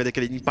 Akuma qui va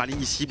décaler ligne par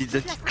ligne ici.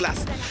 Blitzen qui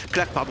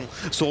claque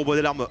son robot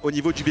d'alarme au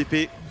niveau du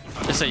BP.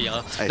 Et ça y est,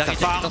 hein. La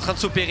retake est en train de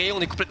s'opérer, on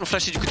est complètement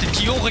flashé du côté de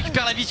Kyo, on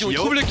récupère la vision, il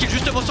trouve le kill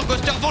justement sur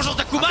Ghoster, vengeance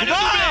d'Akuma, le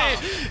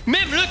doublé,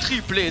 même le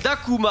triplé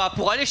d'Akuma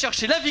pour aller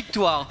chercher la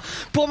victoire.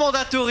 Pour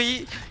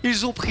Mandatory,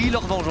 ils ont pris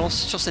leur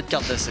vengeance sur cette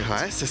carte d'asset.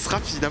 Ouais, ce sera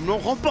finalement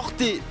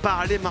remporté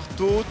par les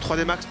marteaux.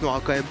 3D Max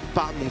n'aura quand même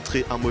pas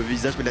montré un mauvais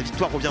visage, mais la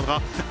victoire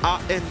reviendra à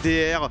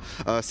MDR.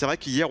 C'est vrai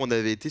qu'hier on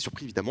avait été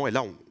surpris évidemment, et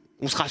là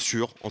on se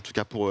rassure, en tout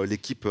cas pour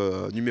l'équipe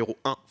numéro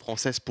 1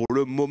 française pour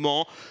le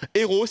moment.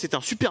 Hero, c'est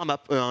une super map,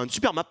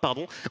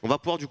 pardon. On va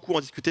pouvoir du coup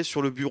en discuter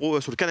sur le bureau,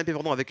 sur le canapé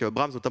pardon, avec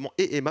Brahms notamment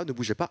et Emma. Ne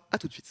bougez pas, à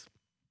tout de suite.